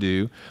not to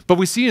do, but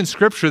we see in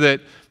Scripture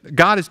that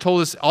God has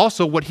told us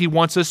also what he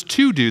wants us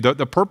to do.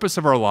 The purpose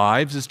of our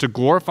lives is to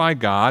glorify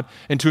God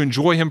and to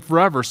enjoy him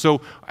forever.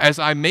 So as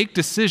I make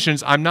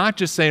decisions, I'm not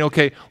just saying,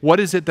 okay, what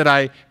is it that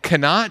I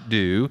cannot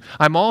do?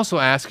 I'm also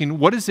asking,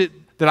 what is it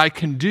that I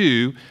can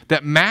do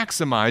that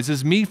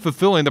maximizes me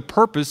fulfilling the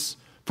purpose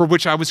for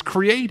which I was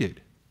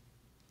created?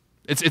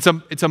 It's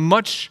a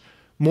much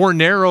more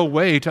narrow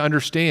way to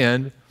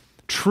understand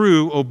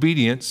true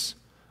obedience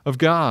of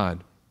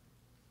God.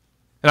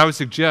 And I would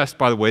suggest,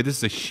 by the way, this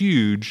is a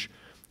huge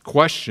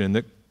question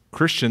that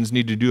Christians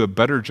need to do a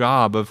better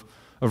job of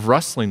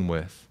wrestling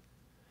with.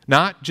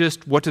 Not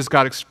just what does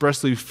God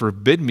expressly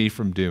forbid me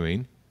from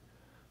doing,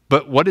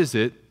 but what is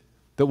it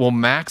that will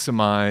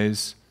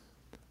maximize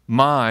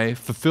my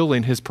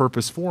fulfilling his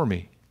purpose for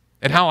me?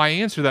 And how I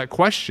answer that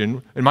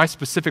question in my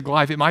specific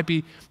life, there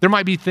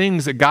might be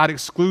things that God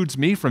excludes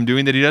me from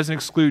doing that he doesn't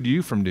exclude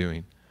you from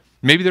doing.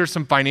 Maybe there's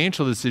some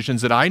financial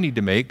decisions that I need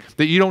to make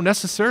that you don't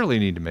necessarily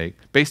need to make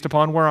based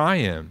upon where I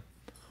am.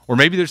 Or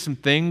maybe there's some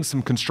things,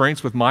 some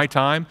constraints with my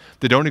time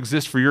that don't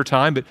exist for your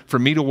time, but for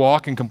me to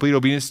walk in complete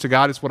obedience to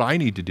God, it's what I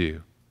need to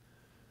do.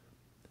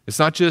 It's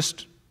not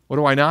just what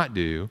do I not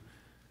do,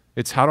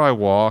 it's how do I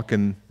walk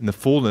in the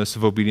fullness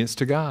of obedience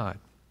to God.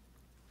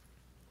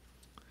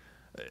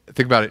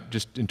 Think about it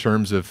just in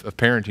terms of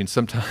parenting.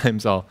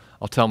 Sometimes I'll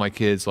tell my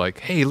kids like,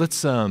 hey,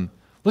 let's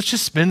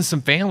just spend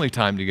some family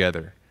time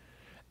together.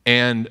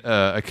 And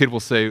a kid will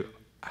say,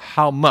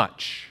 how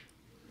much?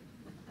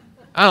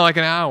 I don't know, like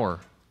an hour.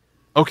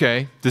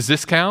 Okay, does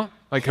this count?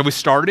 Like, have we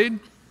started?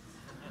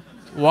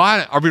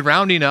 Why? Are we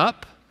rounding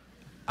up?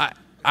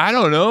 I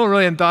don't know.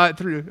 Really hadn't thought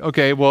through.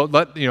 Okay, well,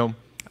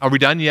 are we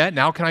done yet?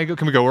 Now can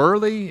we go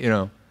early?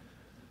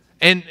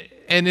 And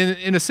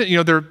in a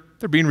sense,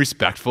 they're being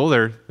respectful.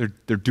 They're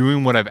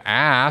doing what I've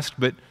asked,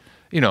 but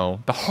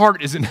the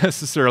heart isn't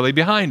necessarily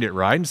behind it,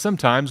 right? And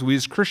sometimes we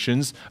as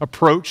Christians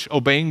approach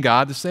obeying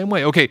God the same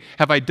way. Okay,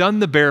 have I done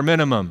the bare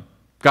minimum?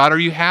 God, are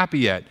you happy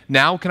yet?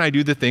 Now can I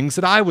do the things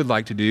that I would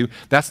like to do?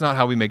 That's not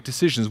how we make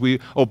decisions.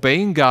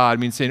 Obeying God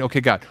means saying,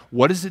 okay, God,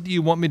 what is it that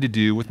you want me to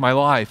do with my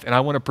life? And I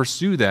want to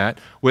pursue that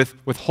with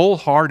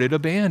wholehearted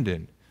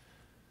abandon.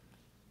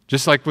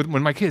 Just like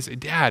when my kids say,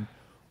 Dad,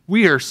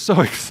 we are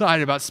so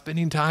excited about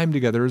spending time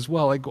together as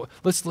well. Like,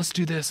 let's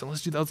do this and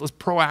let's do that. Let's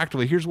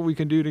proactively. Here's what we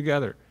can do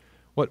together.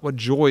 What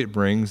joy it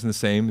brings, and the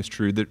same is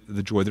true that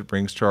the joy that it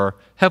brings to our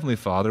Heavenly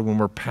Father when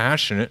we're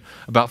passionate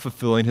about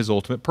fulfilling His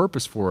ultimate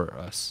purpose for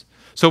us.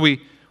 So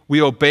we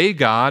obey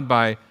God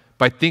by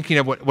thinking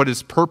of what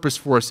His purpose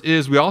for us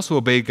is. We also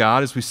obey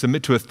God as we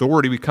submit to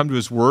authority. We come to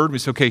His Word. And we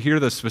say, okay, here are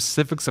the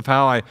specifics of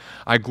how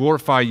I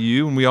glorify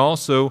You. And we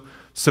also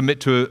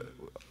submit to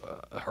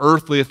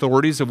earthly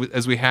authorities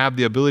as we have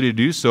the ability to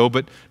do so.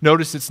 But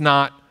notice it's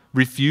not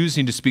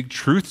refusing to speak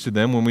truth to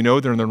them when we know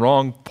they're in the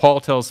wrong.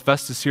 Paul tells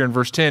Festus here in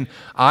verse 10,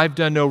 I've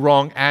done no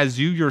wrong, as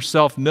you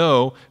yourself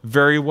know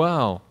very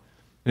well.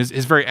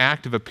 His very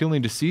act of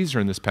appealing to Caesar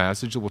in this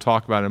passage that we'll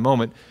talk about in a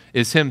moment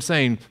is him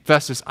saying,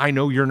 Festus, I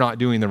know you're not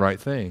doing the right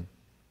thing.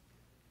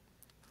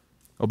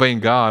 Obeying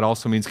God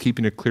also means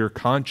keeping a clear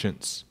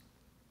conscience.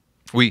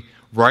 We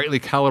rightly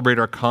calibrate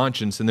our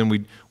conscience, and then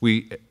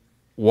we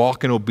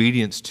walk in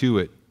obedience to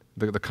it,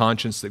 the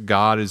conscience that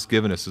God has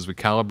given us as we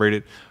calibrate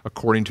it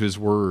according to His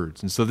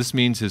words. And so this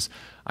means as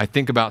I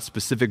think about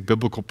specific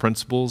biblical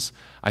principles,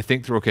 I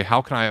think through, okay,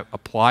 how can I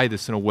apply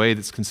this in a way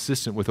that's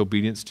consistent with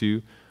obedience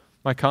to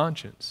my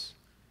conscience?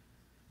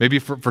 Maybe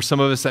for some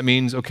of us that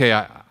means, okay,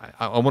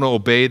 I want to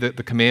obey the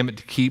commandment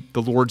to keep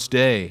the Lord's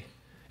day.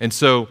 And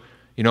so,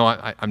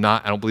 I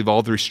don't believe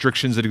all the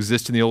restrictions that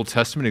exist in the Old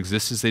Testament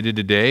exist as they did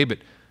today, but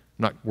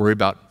I'm not worried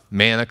about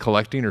manna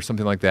collecting or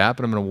something like that,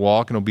 but I'm going to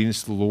walk in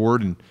obedience to the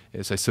Lord and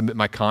as I submit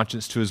my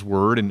conscience to His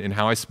Word and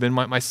how I spend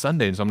my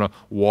Sunday. And so I'm going to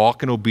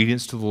walk in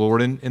obedience to the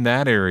Lord in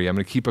that area. I'm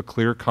going to keep a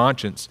clear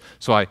conscience.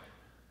 So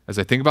as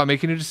I think about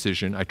making a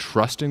decision, I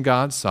trust in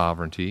God's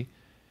sovereignty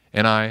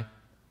and I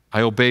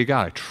obey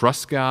God. I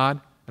trust God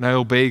and I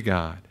obey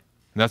God.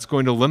 And that's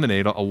going to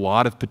eliminate a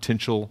lot of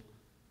potential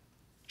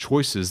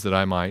choices that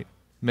I might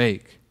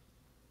make.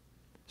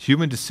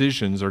 Human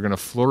decisions are going to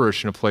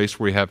flourish in a place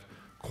where we have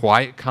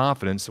quiet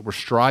confidence that we're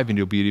striving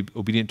to be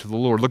obedient to the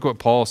Lord. Look what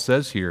Paul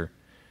says here.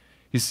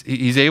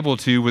 He's able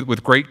to,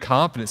 with great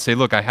confidence, say,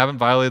 look, I haven't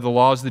violated the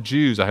laws of the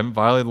Jews. I haven't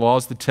violated the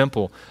laws of the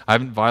temple. I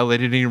haven't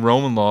violated any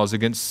Roman laws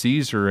against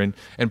Caesar. And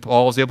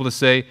Paul is able to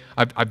say,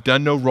 I've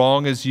done no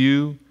wrong, as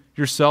you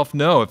yourself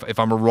know. If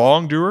I'm a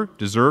wrongdoer,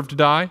 deserve to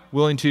die,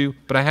 willing to,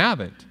 but I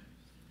haven't.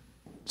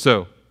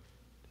 So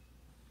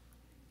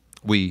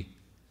we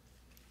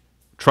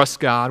trust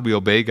God, we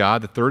obey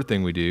God. The third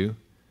thing we do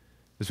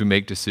as we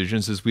make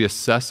decisions is we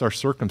assess our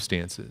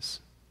circumstances.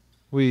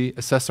 We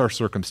assess our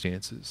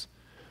circumstances.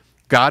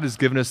 God has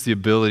given us the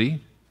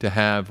ability to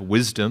have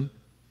wisdom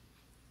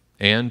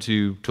and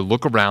to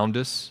look around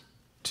us,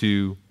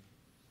 to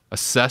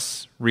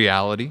assess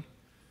reality,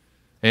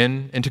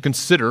 and to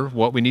consider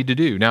what we need to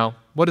do. Now,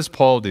 what does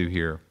Paul do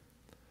here?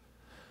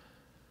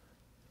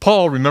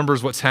 Paul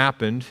remembers what's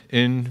happened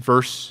in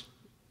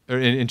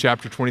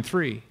chapter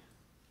 23.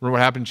 Remember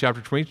what happened in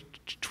chapter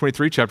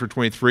 23? Chapter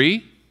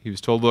 23, he was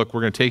told, look,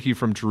 we're going to take you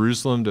from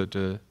Jerusalem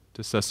to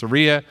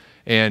Caesarea,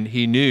 and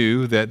he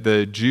knew that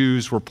the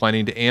Jews were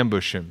planning to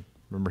ambush him.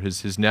 Remember,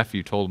 his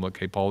nephew told him,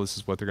 okay, Paul, this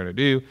is what they're going to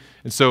do.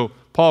 And so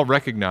Paul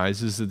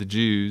recognizes that the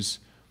Jews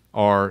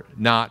are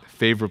not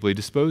favorably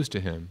disposed to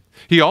him.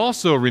 He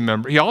also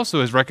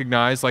has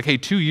recognized, like, hey,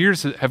 2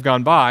 years have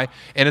gone by,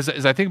 and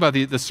as I think about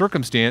the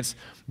circumstance,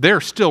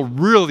 they're still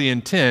really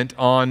intent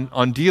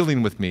on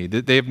dealing with me.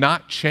 They have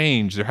not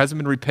changed. There hasn't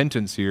been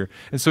repentance here.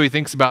 And so he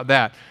thinks about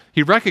that.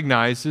 He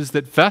recognizes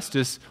that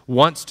Festus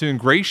wants to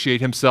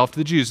ingratiate himself to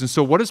the Jews. And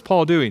so what is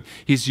Paul doing?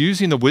 He's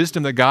using the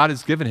wisdom that God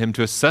has given him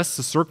to assess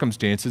the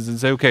circumstances and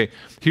say, okay,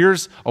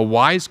 here's a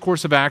wise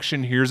course of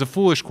action, here's a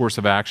foolish course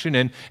of action,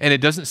 and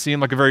it doesn't seem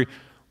like a very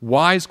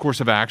wise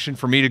course of action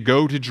for me to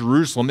go to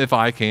Jerusalem if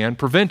I can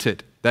prevent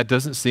it. That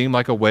doesn't seem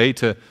like a way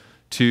to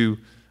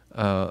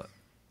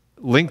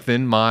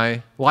lengthen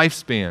my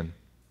lifespan,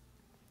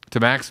 to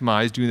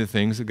maximize doing the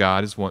things that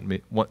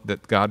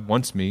God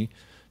wants me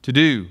to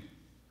do.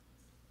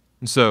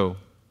 And so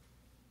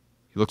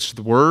he looks to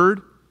the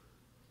Word.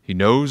 He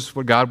knows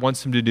what God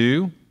wants him to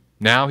do.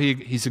 Now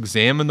he's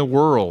examined the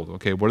world.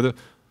 Okay,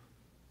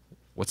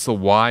 what's the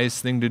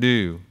wise thing to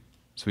do?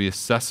 So he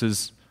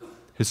assesses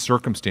his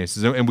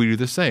circumstances, and we do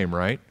the same,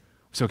 right?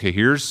 So okay,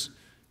 here's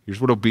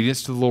what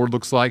obedience to the Lord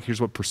looks like.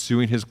 Here's what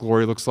pursuing His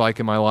glory looks like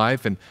in my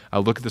life. And I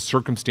look at the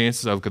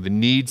circumstances. I look at the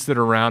needs that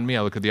are around me.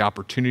 I look at the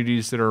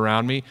opportunities that are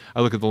around me.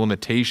 I look at the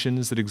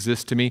limitations that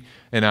exist to me,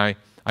 and I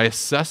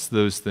assess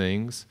those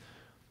things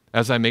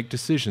as I make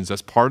decisions.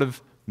 That's part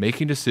of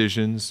making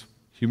decisions,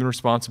 human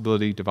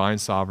responsibility, divine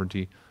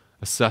sovereignty,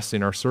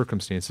 assessing our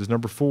circumstances.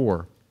 Number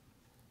 4,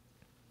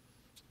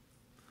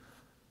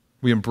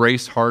 we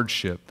embrace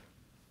hardship.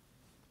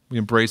 We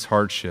embrace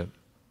hardship.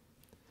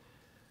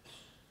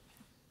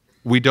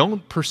 We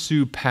don't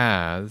pursue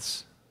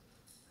paths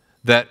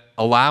that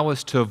allow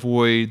us to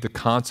avoid the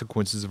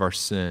consequences of our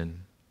sin.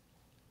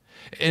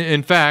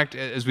 In fact,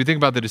 as we think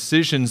about the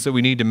decisions that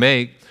we need to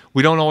make,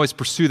 we don't always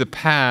pursue the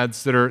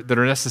paths that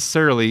are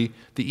necessarily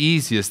the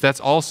easiest. That's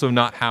also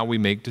not how we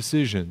make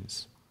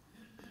decisions.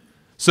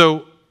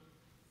 So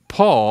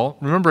Paul,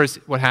 remember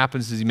what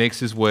happens as he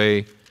makes his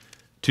way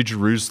to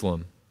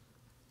Jerusalem.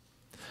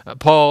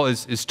 Paul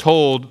is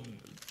told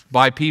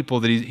by people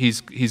that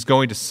he's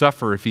going to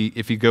suffer if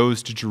he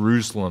goes to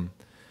Jerusalem.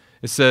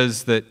 It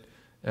says that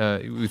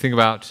we think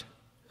about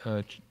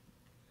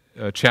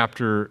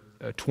chapter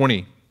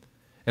 20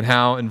 and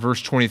how in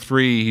verse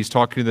 23 he's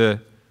talking to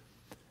the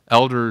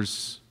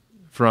elders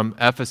from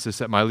Ephesus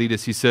at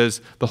Miletus. He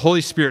says, "The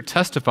Holy Spirit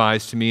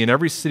testifies to me in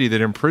every city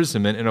that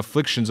imprisonment and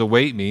afflictions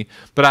await me,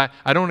 but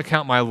I don't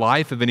account my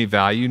life of any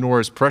value, nor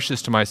as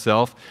precious to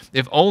myself,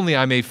 if only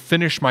I may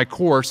finish my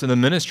course in the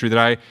ministry that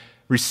I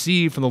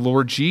received from the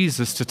Lord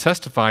Jesus to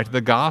testify to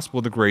the gospel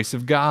of the grace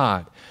of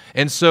God."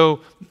 And so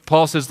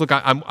Paul says, look,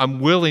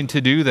 I'm willing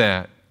to do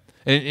that.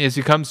 And as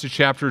he comes to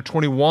chapter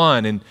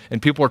 21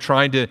 and people are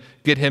trying to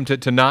get him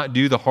to not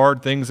do the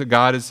hard things that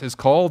God has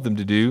called them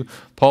to do,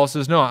 Paul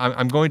says, no,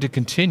 I'm going to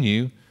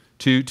continue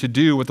to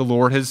do what the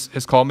Lord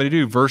has called me to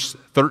do. Verse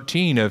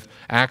 13 of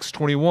Acts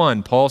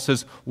 21, Paul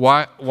says,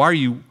 what are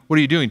you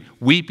doing?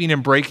 Weeping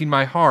and breaking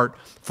my heart,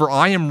 for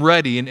I am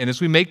ready. And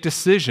as we make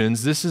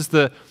decisions, this is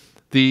the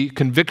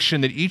conviction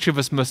that each of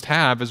us must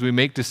have as we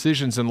make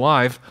decisions in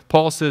life.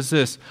 Paul says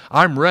this,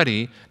 I'm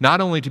ready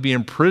not only to be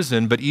in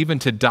prison, but even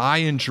to die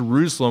in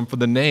Jerusalem for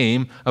the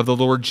name of the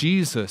Lord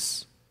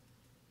Jesus.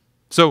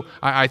 So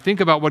I think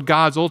about what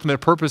God's ultimate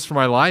purpose for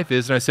my life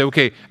is, and I say,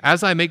 okay,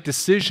 as I make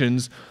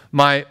decisions,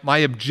 my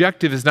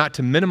objective is not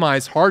to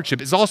minimize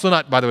hardship. It's also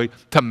not, by the way,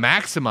 to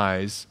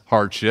maximize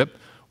hardship.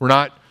 We're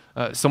not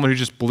someone who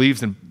just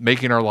believes in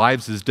making our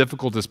lives as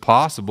difficult as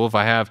possible. If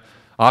I have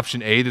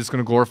option A that's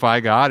going to glorify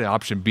God, and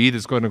option B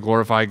that's going to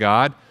glorify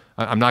God,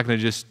 I'm not going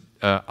to just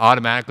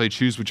automatically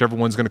choose whichever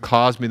one's going to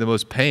cause me the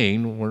most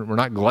pain. We're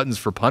not gluttons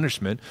for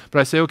punishment. But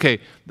I say, okay,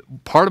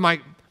 part of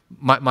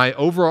my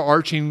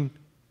overarching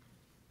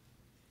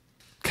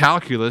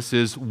calculus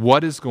is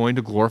what is going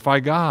to glorify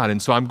God.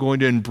 And so I'm going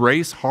to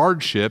embrace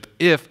hardship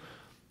if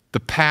the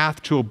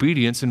path to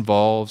obedience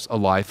involves a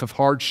life of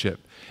hardship.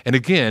 And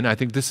again, I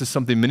think this is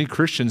something many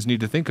Christians need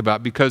to think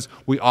about, because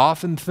we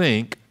often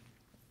think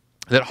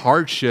that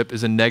hardship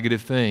is a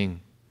negative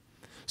thing.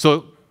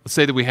 So let's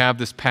say that we have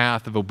this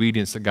path of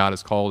obedience that God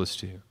has called us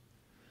to.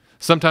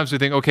 Sometimes we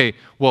think, okay,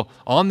 well,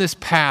 on this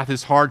path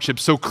is hardship,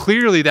 so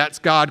clearly that's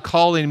God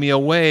calling me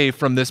away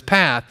from this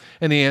path.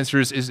 And the answer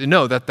is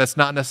no, that's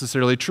not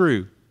necessarily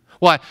true.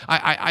 Well,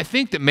 I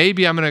think that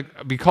maybe I'm going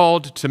to be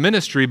called to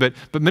ministry, but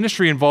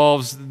ministry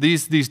involves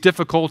these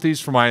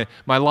difficulties for my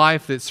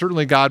life that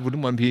certainly God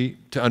wouldn't want me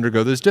to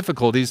undergo those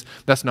difficulties.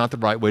 That's not the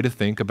right way to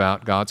think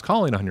about God's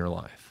calling on your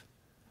life.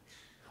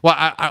 Well,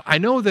 I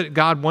know that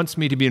God wants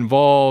me to be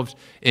involved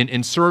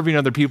in serving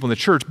other people in the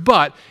church,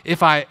 but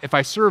if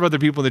I serve other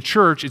people in the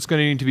church, it's going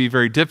to need to be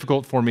very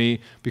difficult for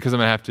me because I'm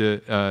going to have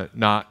to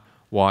not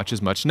watch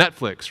as much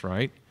Netflix,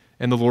 right?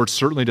 And the Lord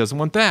certainly doesn't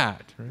want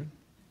that, right?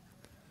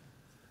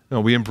 No,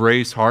 we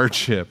embrace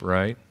hardship,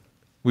 right?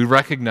 We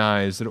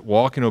recognize that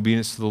walking in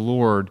obedience to the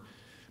Lord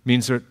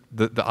means that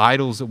the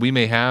idols that we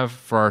may have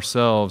for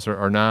ourselves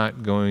are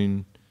not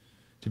going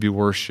to be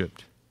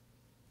worshipped.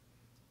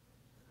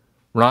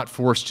 We're not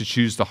forced to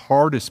choose the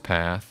hardest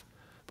path,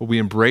 but we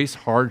embrace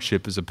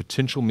hardship as a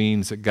potential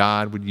means that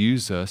God would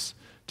use us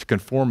to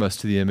conform us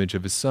to the image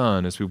of His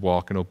Son as we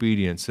walk in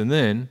obedience. And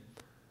then,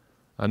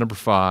 number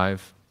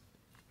 5,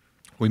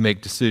 we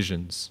make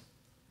decisions.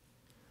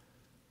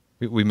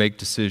 We make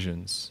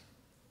decisions.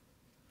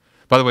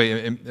 By the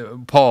way,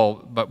 Paul,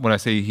 when I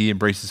say he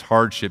embraces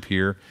hardship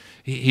here,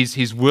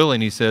 he's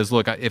willing. He says,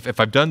 "Look, if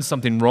I've done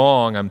something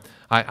wrong,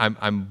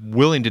 I'm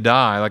willing to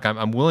die. Like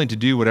I'm willing to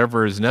do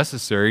whatever is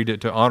necessary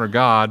to honor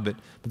God." But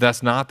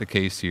that's not the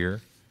case here.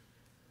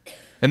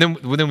 And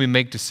then we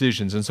make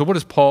decisions. And so,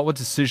 what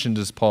decision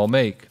does Paul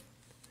make?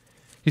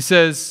 He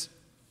says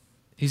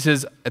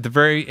at the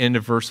very end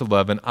of verse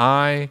 11,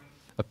 "I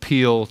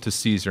appeal to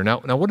Caesar. Now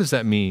what does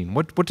that mean?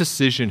 What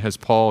decision has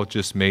Paul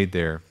just made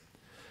there?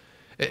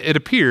 It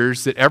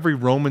appears that every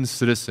Roman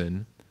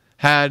citizen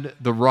had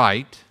the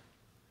right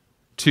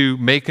to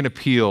make an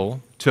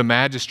appeal to a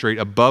magistrate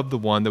above the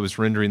one that was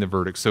rendering the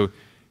verdict. So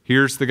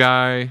here's the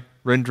guy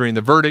rendering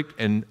the verdict,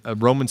 and a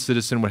Roman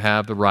citizen would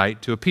have the right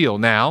to appeal.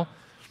 Now,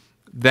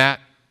 that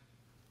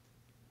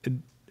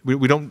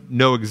we don't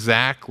know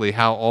exactly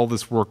how all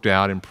this worked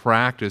out in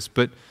practice,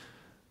 but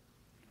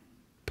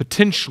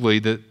potentially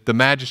the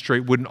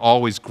magistrate wouldn't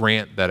always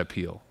grant that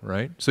appeal,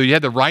 right? So you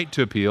had the right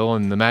to appeal,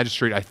 and the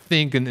magistrate, I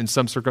think, in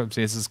some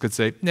circumstances could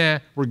say, nah,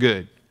 we're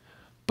good.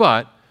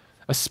 But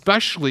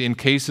especially in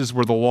cases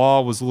where the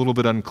law was a little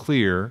bit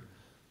unclear,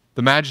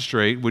 the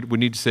magistrate would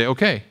need to say,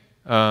 okay,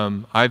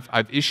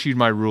 I've issued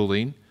my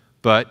ruling,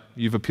 but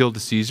you've appealed to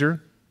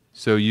Caesar,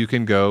 so you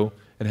can go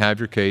and have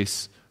your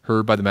case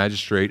heard by the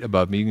magistrate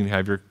above me. You can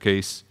have your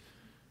case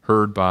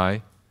heard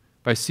by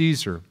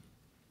Caesar.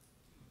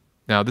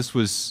 Now,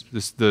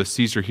 the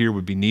Caesar here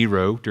would be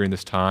Nero during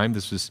this time.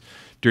 This was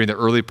during the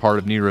early part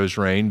of Nero's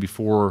reign,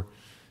 before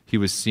he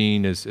was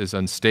seen as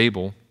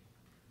unstable.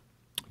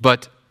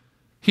 But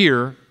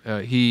here,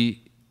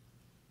 he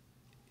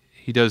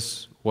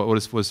does, what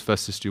does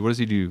Festus do? What does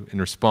he do in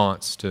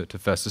response to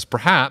Festus?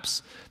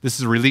 Perhaps this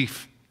is a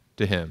relief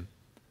to him.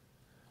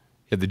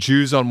 He had the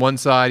Jews on one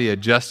side, he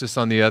had justice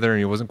on the other, and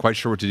he wasn't quite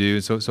sure what to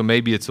do. So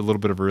maybe it's a little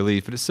bit of a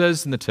relief. But it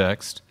says in the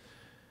text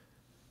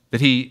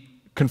that he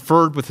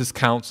conferred with his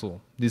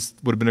council. These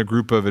would have been a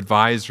group of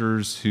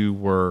advisors who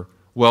were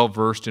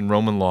well-versed in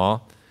Roman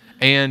law.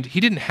 And he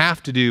didn't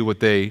have to do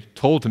what they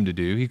told him to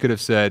do. He could have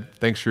said,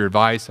 thanks for your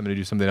advice, I'm going to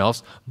do something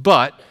else.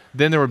 But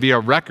then there would be a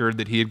record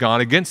that he had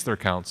gone against their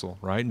counsel,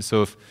 right? And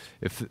so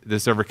if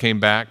this ever came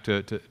back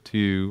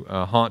to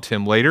haunt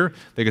him later,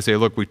 they could say,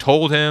 look, we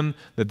told him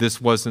that this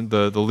wasn't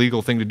the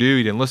legal thing to do.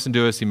 He didn't listen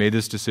to us. He made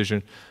this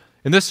decision.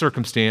 In this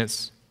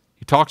circumstance,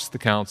 he talks to the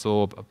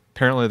council.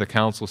 Apparently the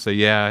council say,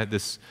 yeah,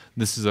 this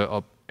is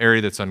an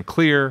area that's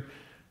unclear.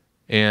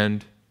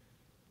 And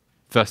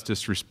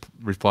Festus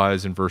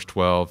replies in verse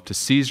 12, to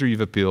Caesar you've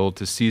appealed,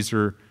 to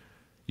Caesar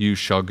you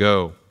shall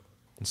go.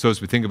 And so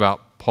as we think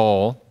about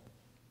Paul,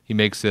 he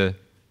makes a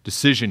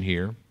decision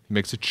here. He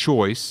makes a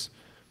choice,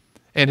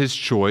 and his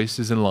choice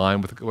is in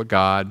line with what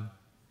God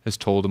has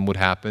told him would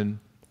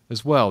happen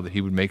as well, that he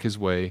would make his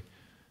way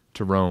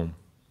to Rome.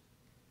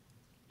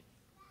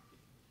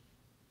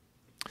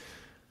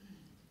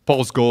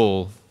 Paul's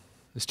goal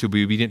is to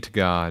be obedient to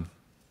God,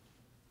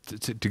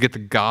 to get the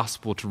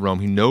gospel to Rome.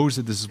 He knows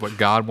that this is what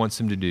God wants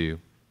him to do.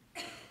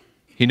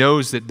 He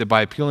knows that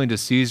by appealing to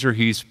Caesar,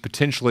 he's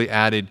potentially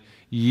added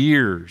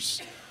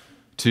years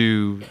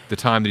to the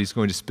time that he's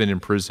going to spend in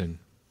prison.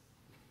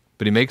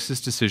 But he makes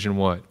this decision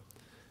what?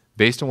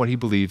 Based on what he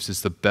believes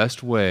is the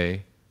best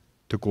way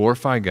to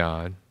glorify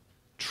God,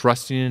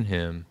 trusting in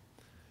him,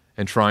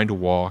 and trying to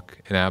walk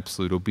in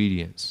absolute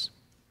obedience.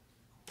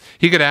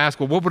 He could ask,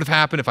 well, what would have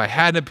happened if I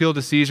hadn't appealed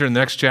to Caesar? In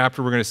the next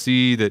chapter, we're going to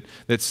see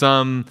that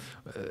some,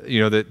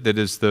 that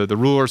is the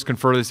rulers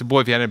confer. They said, boy,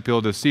 if you hadn't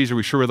appealed to Caesar,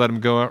 we sure would let him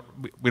go.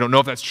 We don't know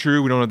if that's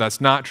true. We don't know if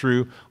that's not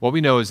true. What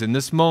we know is in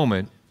this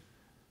moment,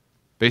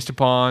 based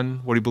upon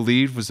what he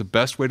believed was the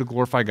best way to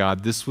glorify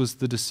God, this was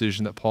the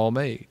decision that Paul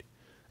made.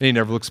 And he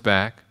never looks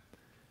back,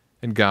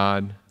 and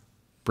God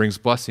brings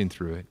blessing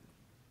through it.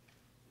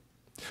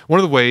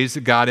 One of the ways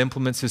that God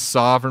implements his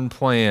sovereign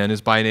plan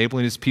is by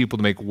enabling his people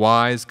to make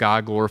wise,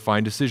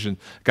 God-glorifying decisions.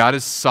 God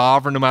is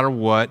sovereign no matter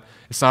what.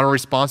 It's not our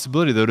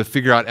responsibility, though, to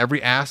figure out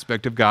every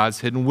aspect of God's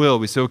hidden will.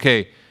 We say,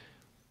 okay,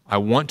 I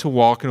want to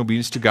walk in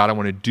obedience to God. I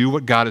want to do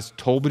what God has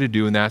told me to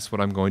do, and that's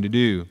what I'm going to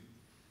do.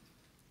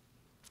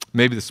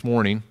 Maybe this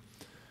morning,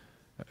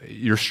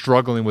 you're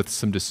struggling with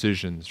some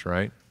decisions,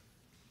 right?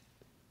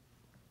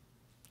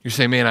 You're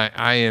saying, man,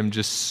 I am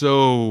just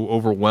so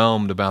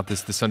overwhelmed about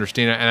this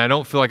understanding, and I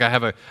don't feel like I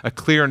have a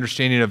clear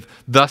understanding of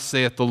thus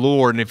saith the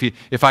Lord. And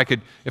if I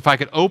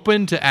could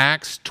open to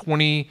Acts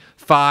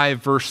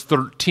 25, verse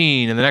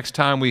 13, and the next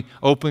time we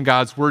open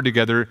God's Word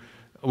together,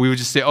 we would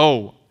just say,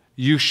 oh,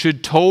 you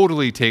should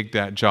totally take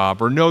that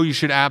job, or no, you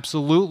should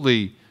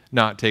absolutely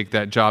not take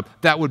that job.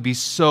 That would be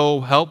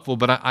so helpful,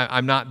 but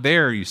I'm not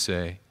there, you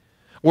say.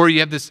 Or you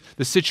have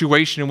the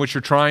situation in which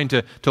you're trying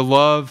to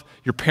love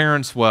your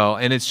parents well,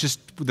 and it's just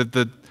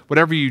that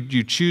whatever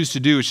you choose to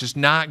do, it's just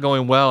not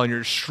going well, and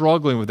you're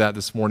struggling with that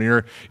this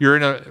morning. You're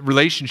in a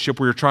relationship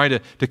where you're trying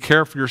to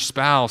care for your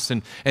spouse,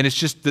 and it's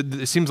just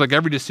it seems like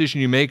every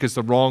decision you make is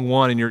the wrong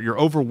one, and you're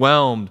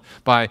overwhelmed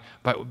by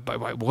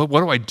what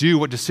do I do?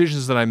 What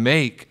decisions did I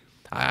make?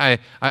 I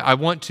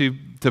want to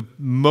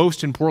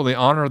most importantly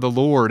honor the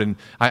Lord, and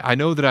I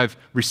know that I've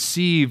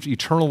received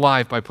eternal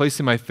life by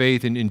placing my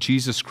faith in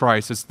Jesus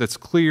Christ. That's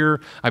clear.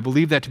 I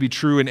believe that to be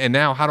true, and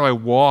now how do I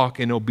walk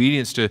in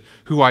obedience to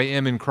who I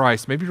am in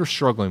Christ? Maybe you're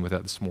struggling with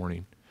that this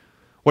morning.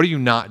 What do you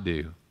not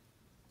do?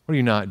 What do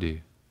you not do?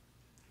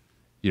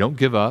 You don't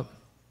give up.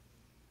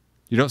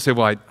 You don't say,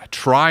 well, I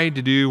tried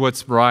to do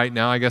what's right,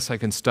 now I guess I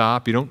can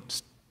stop. You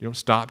don't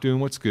stop doing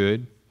what's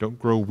good. Don't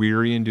grow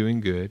weary in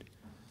doing good.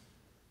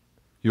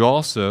 You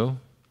also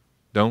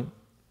Don't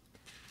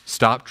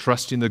stop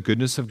trusting the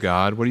goodness of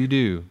God. What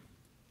do?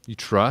 You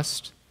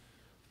trust,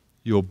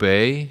 you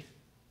obey,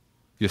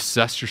 you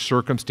assess your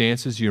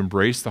circumstances, you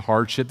embrace the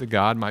hardship that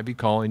God might be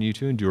calling you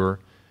to endure,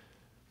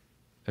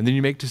 and then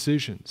you make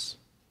decisions,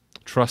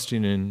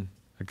 trusting in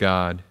a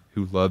God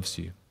who loves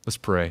you. Let's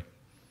pray.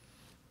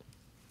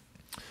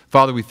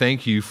 Father, we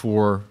thank you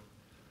for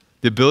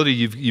the ability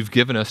you've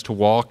given us to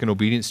walk in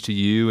obedience to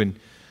you. And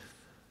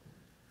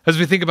as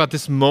we think about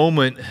this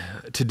moment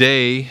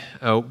today,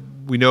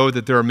 we know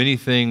that there are many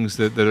things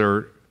that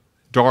are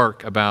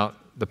dark about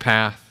the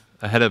path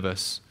ahead of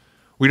us.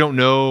 We don't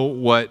know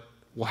what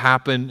will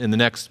happen in the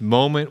next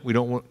moment. We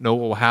don't know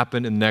what will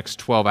happen in the next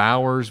 12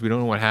 hours. We don't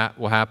know what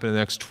will happen in the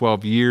next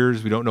 12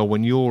 years. We don't know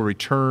when you will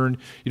return.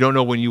 You don't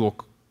know when you will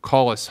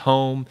call us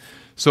home.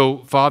 So,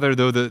 Father,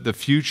 though the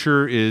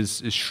future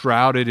is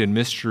shrouded in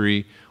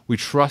mystery, we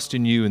trust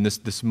in you in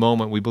this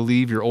moment. We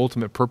believe your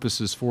ultimate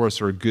purposes for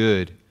us are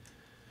good.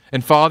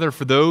 And Father,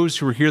 for those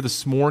who are here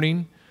this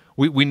morning,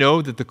 we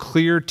know that the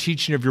clear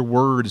teaching of your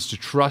word is to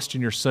trust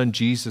in your Son,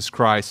 Jesus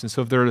Christ. And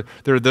so if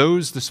there are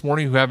those this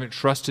morning who haven't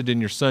trusted in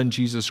your Son,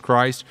 Jesus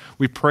Christ,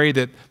 we pray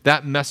that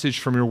that message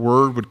from your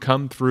word would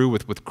come through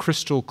with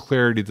crystal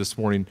clarity this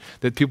morning,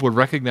 that people would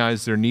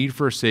recognize their need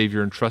for a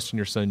Savior and trust in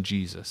your Son,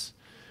 Jesus.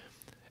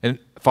 And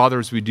Father,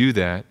 as we do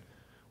that,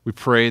 we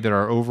pray that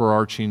our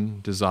overarching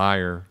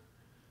desire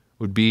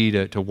would be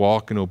to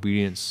walk in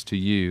obedience to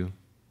you,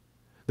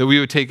 that we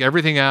would take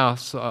everything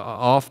else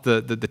off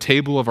the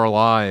table of our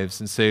lives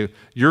and say,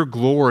 your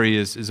glory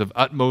is of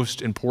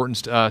utmost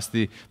importance to us.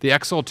 The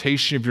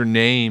exaltation of your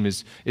name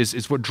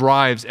is what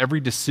drives every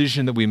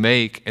decision that we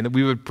make, and that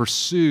we would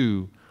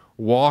pursue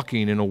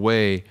walking in a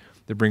way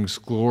that brings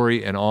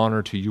glory and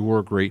honor to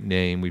your great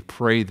name. We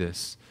pray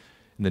this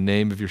in the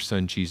name of your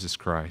Son, Jesus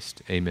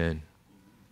Christ. Amen.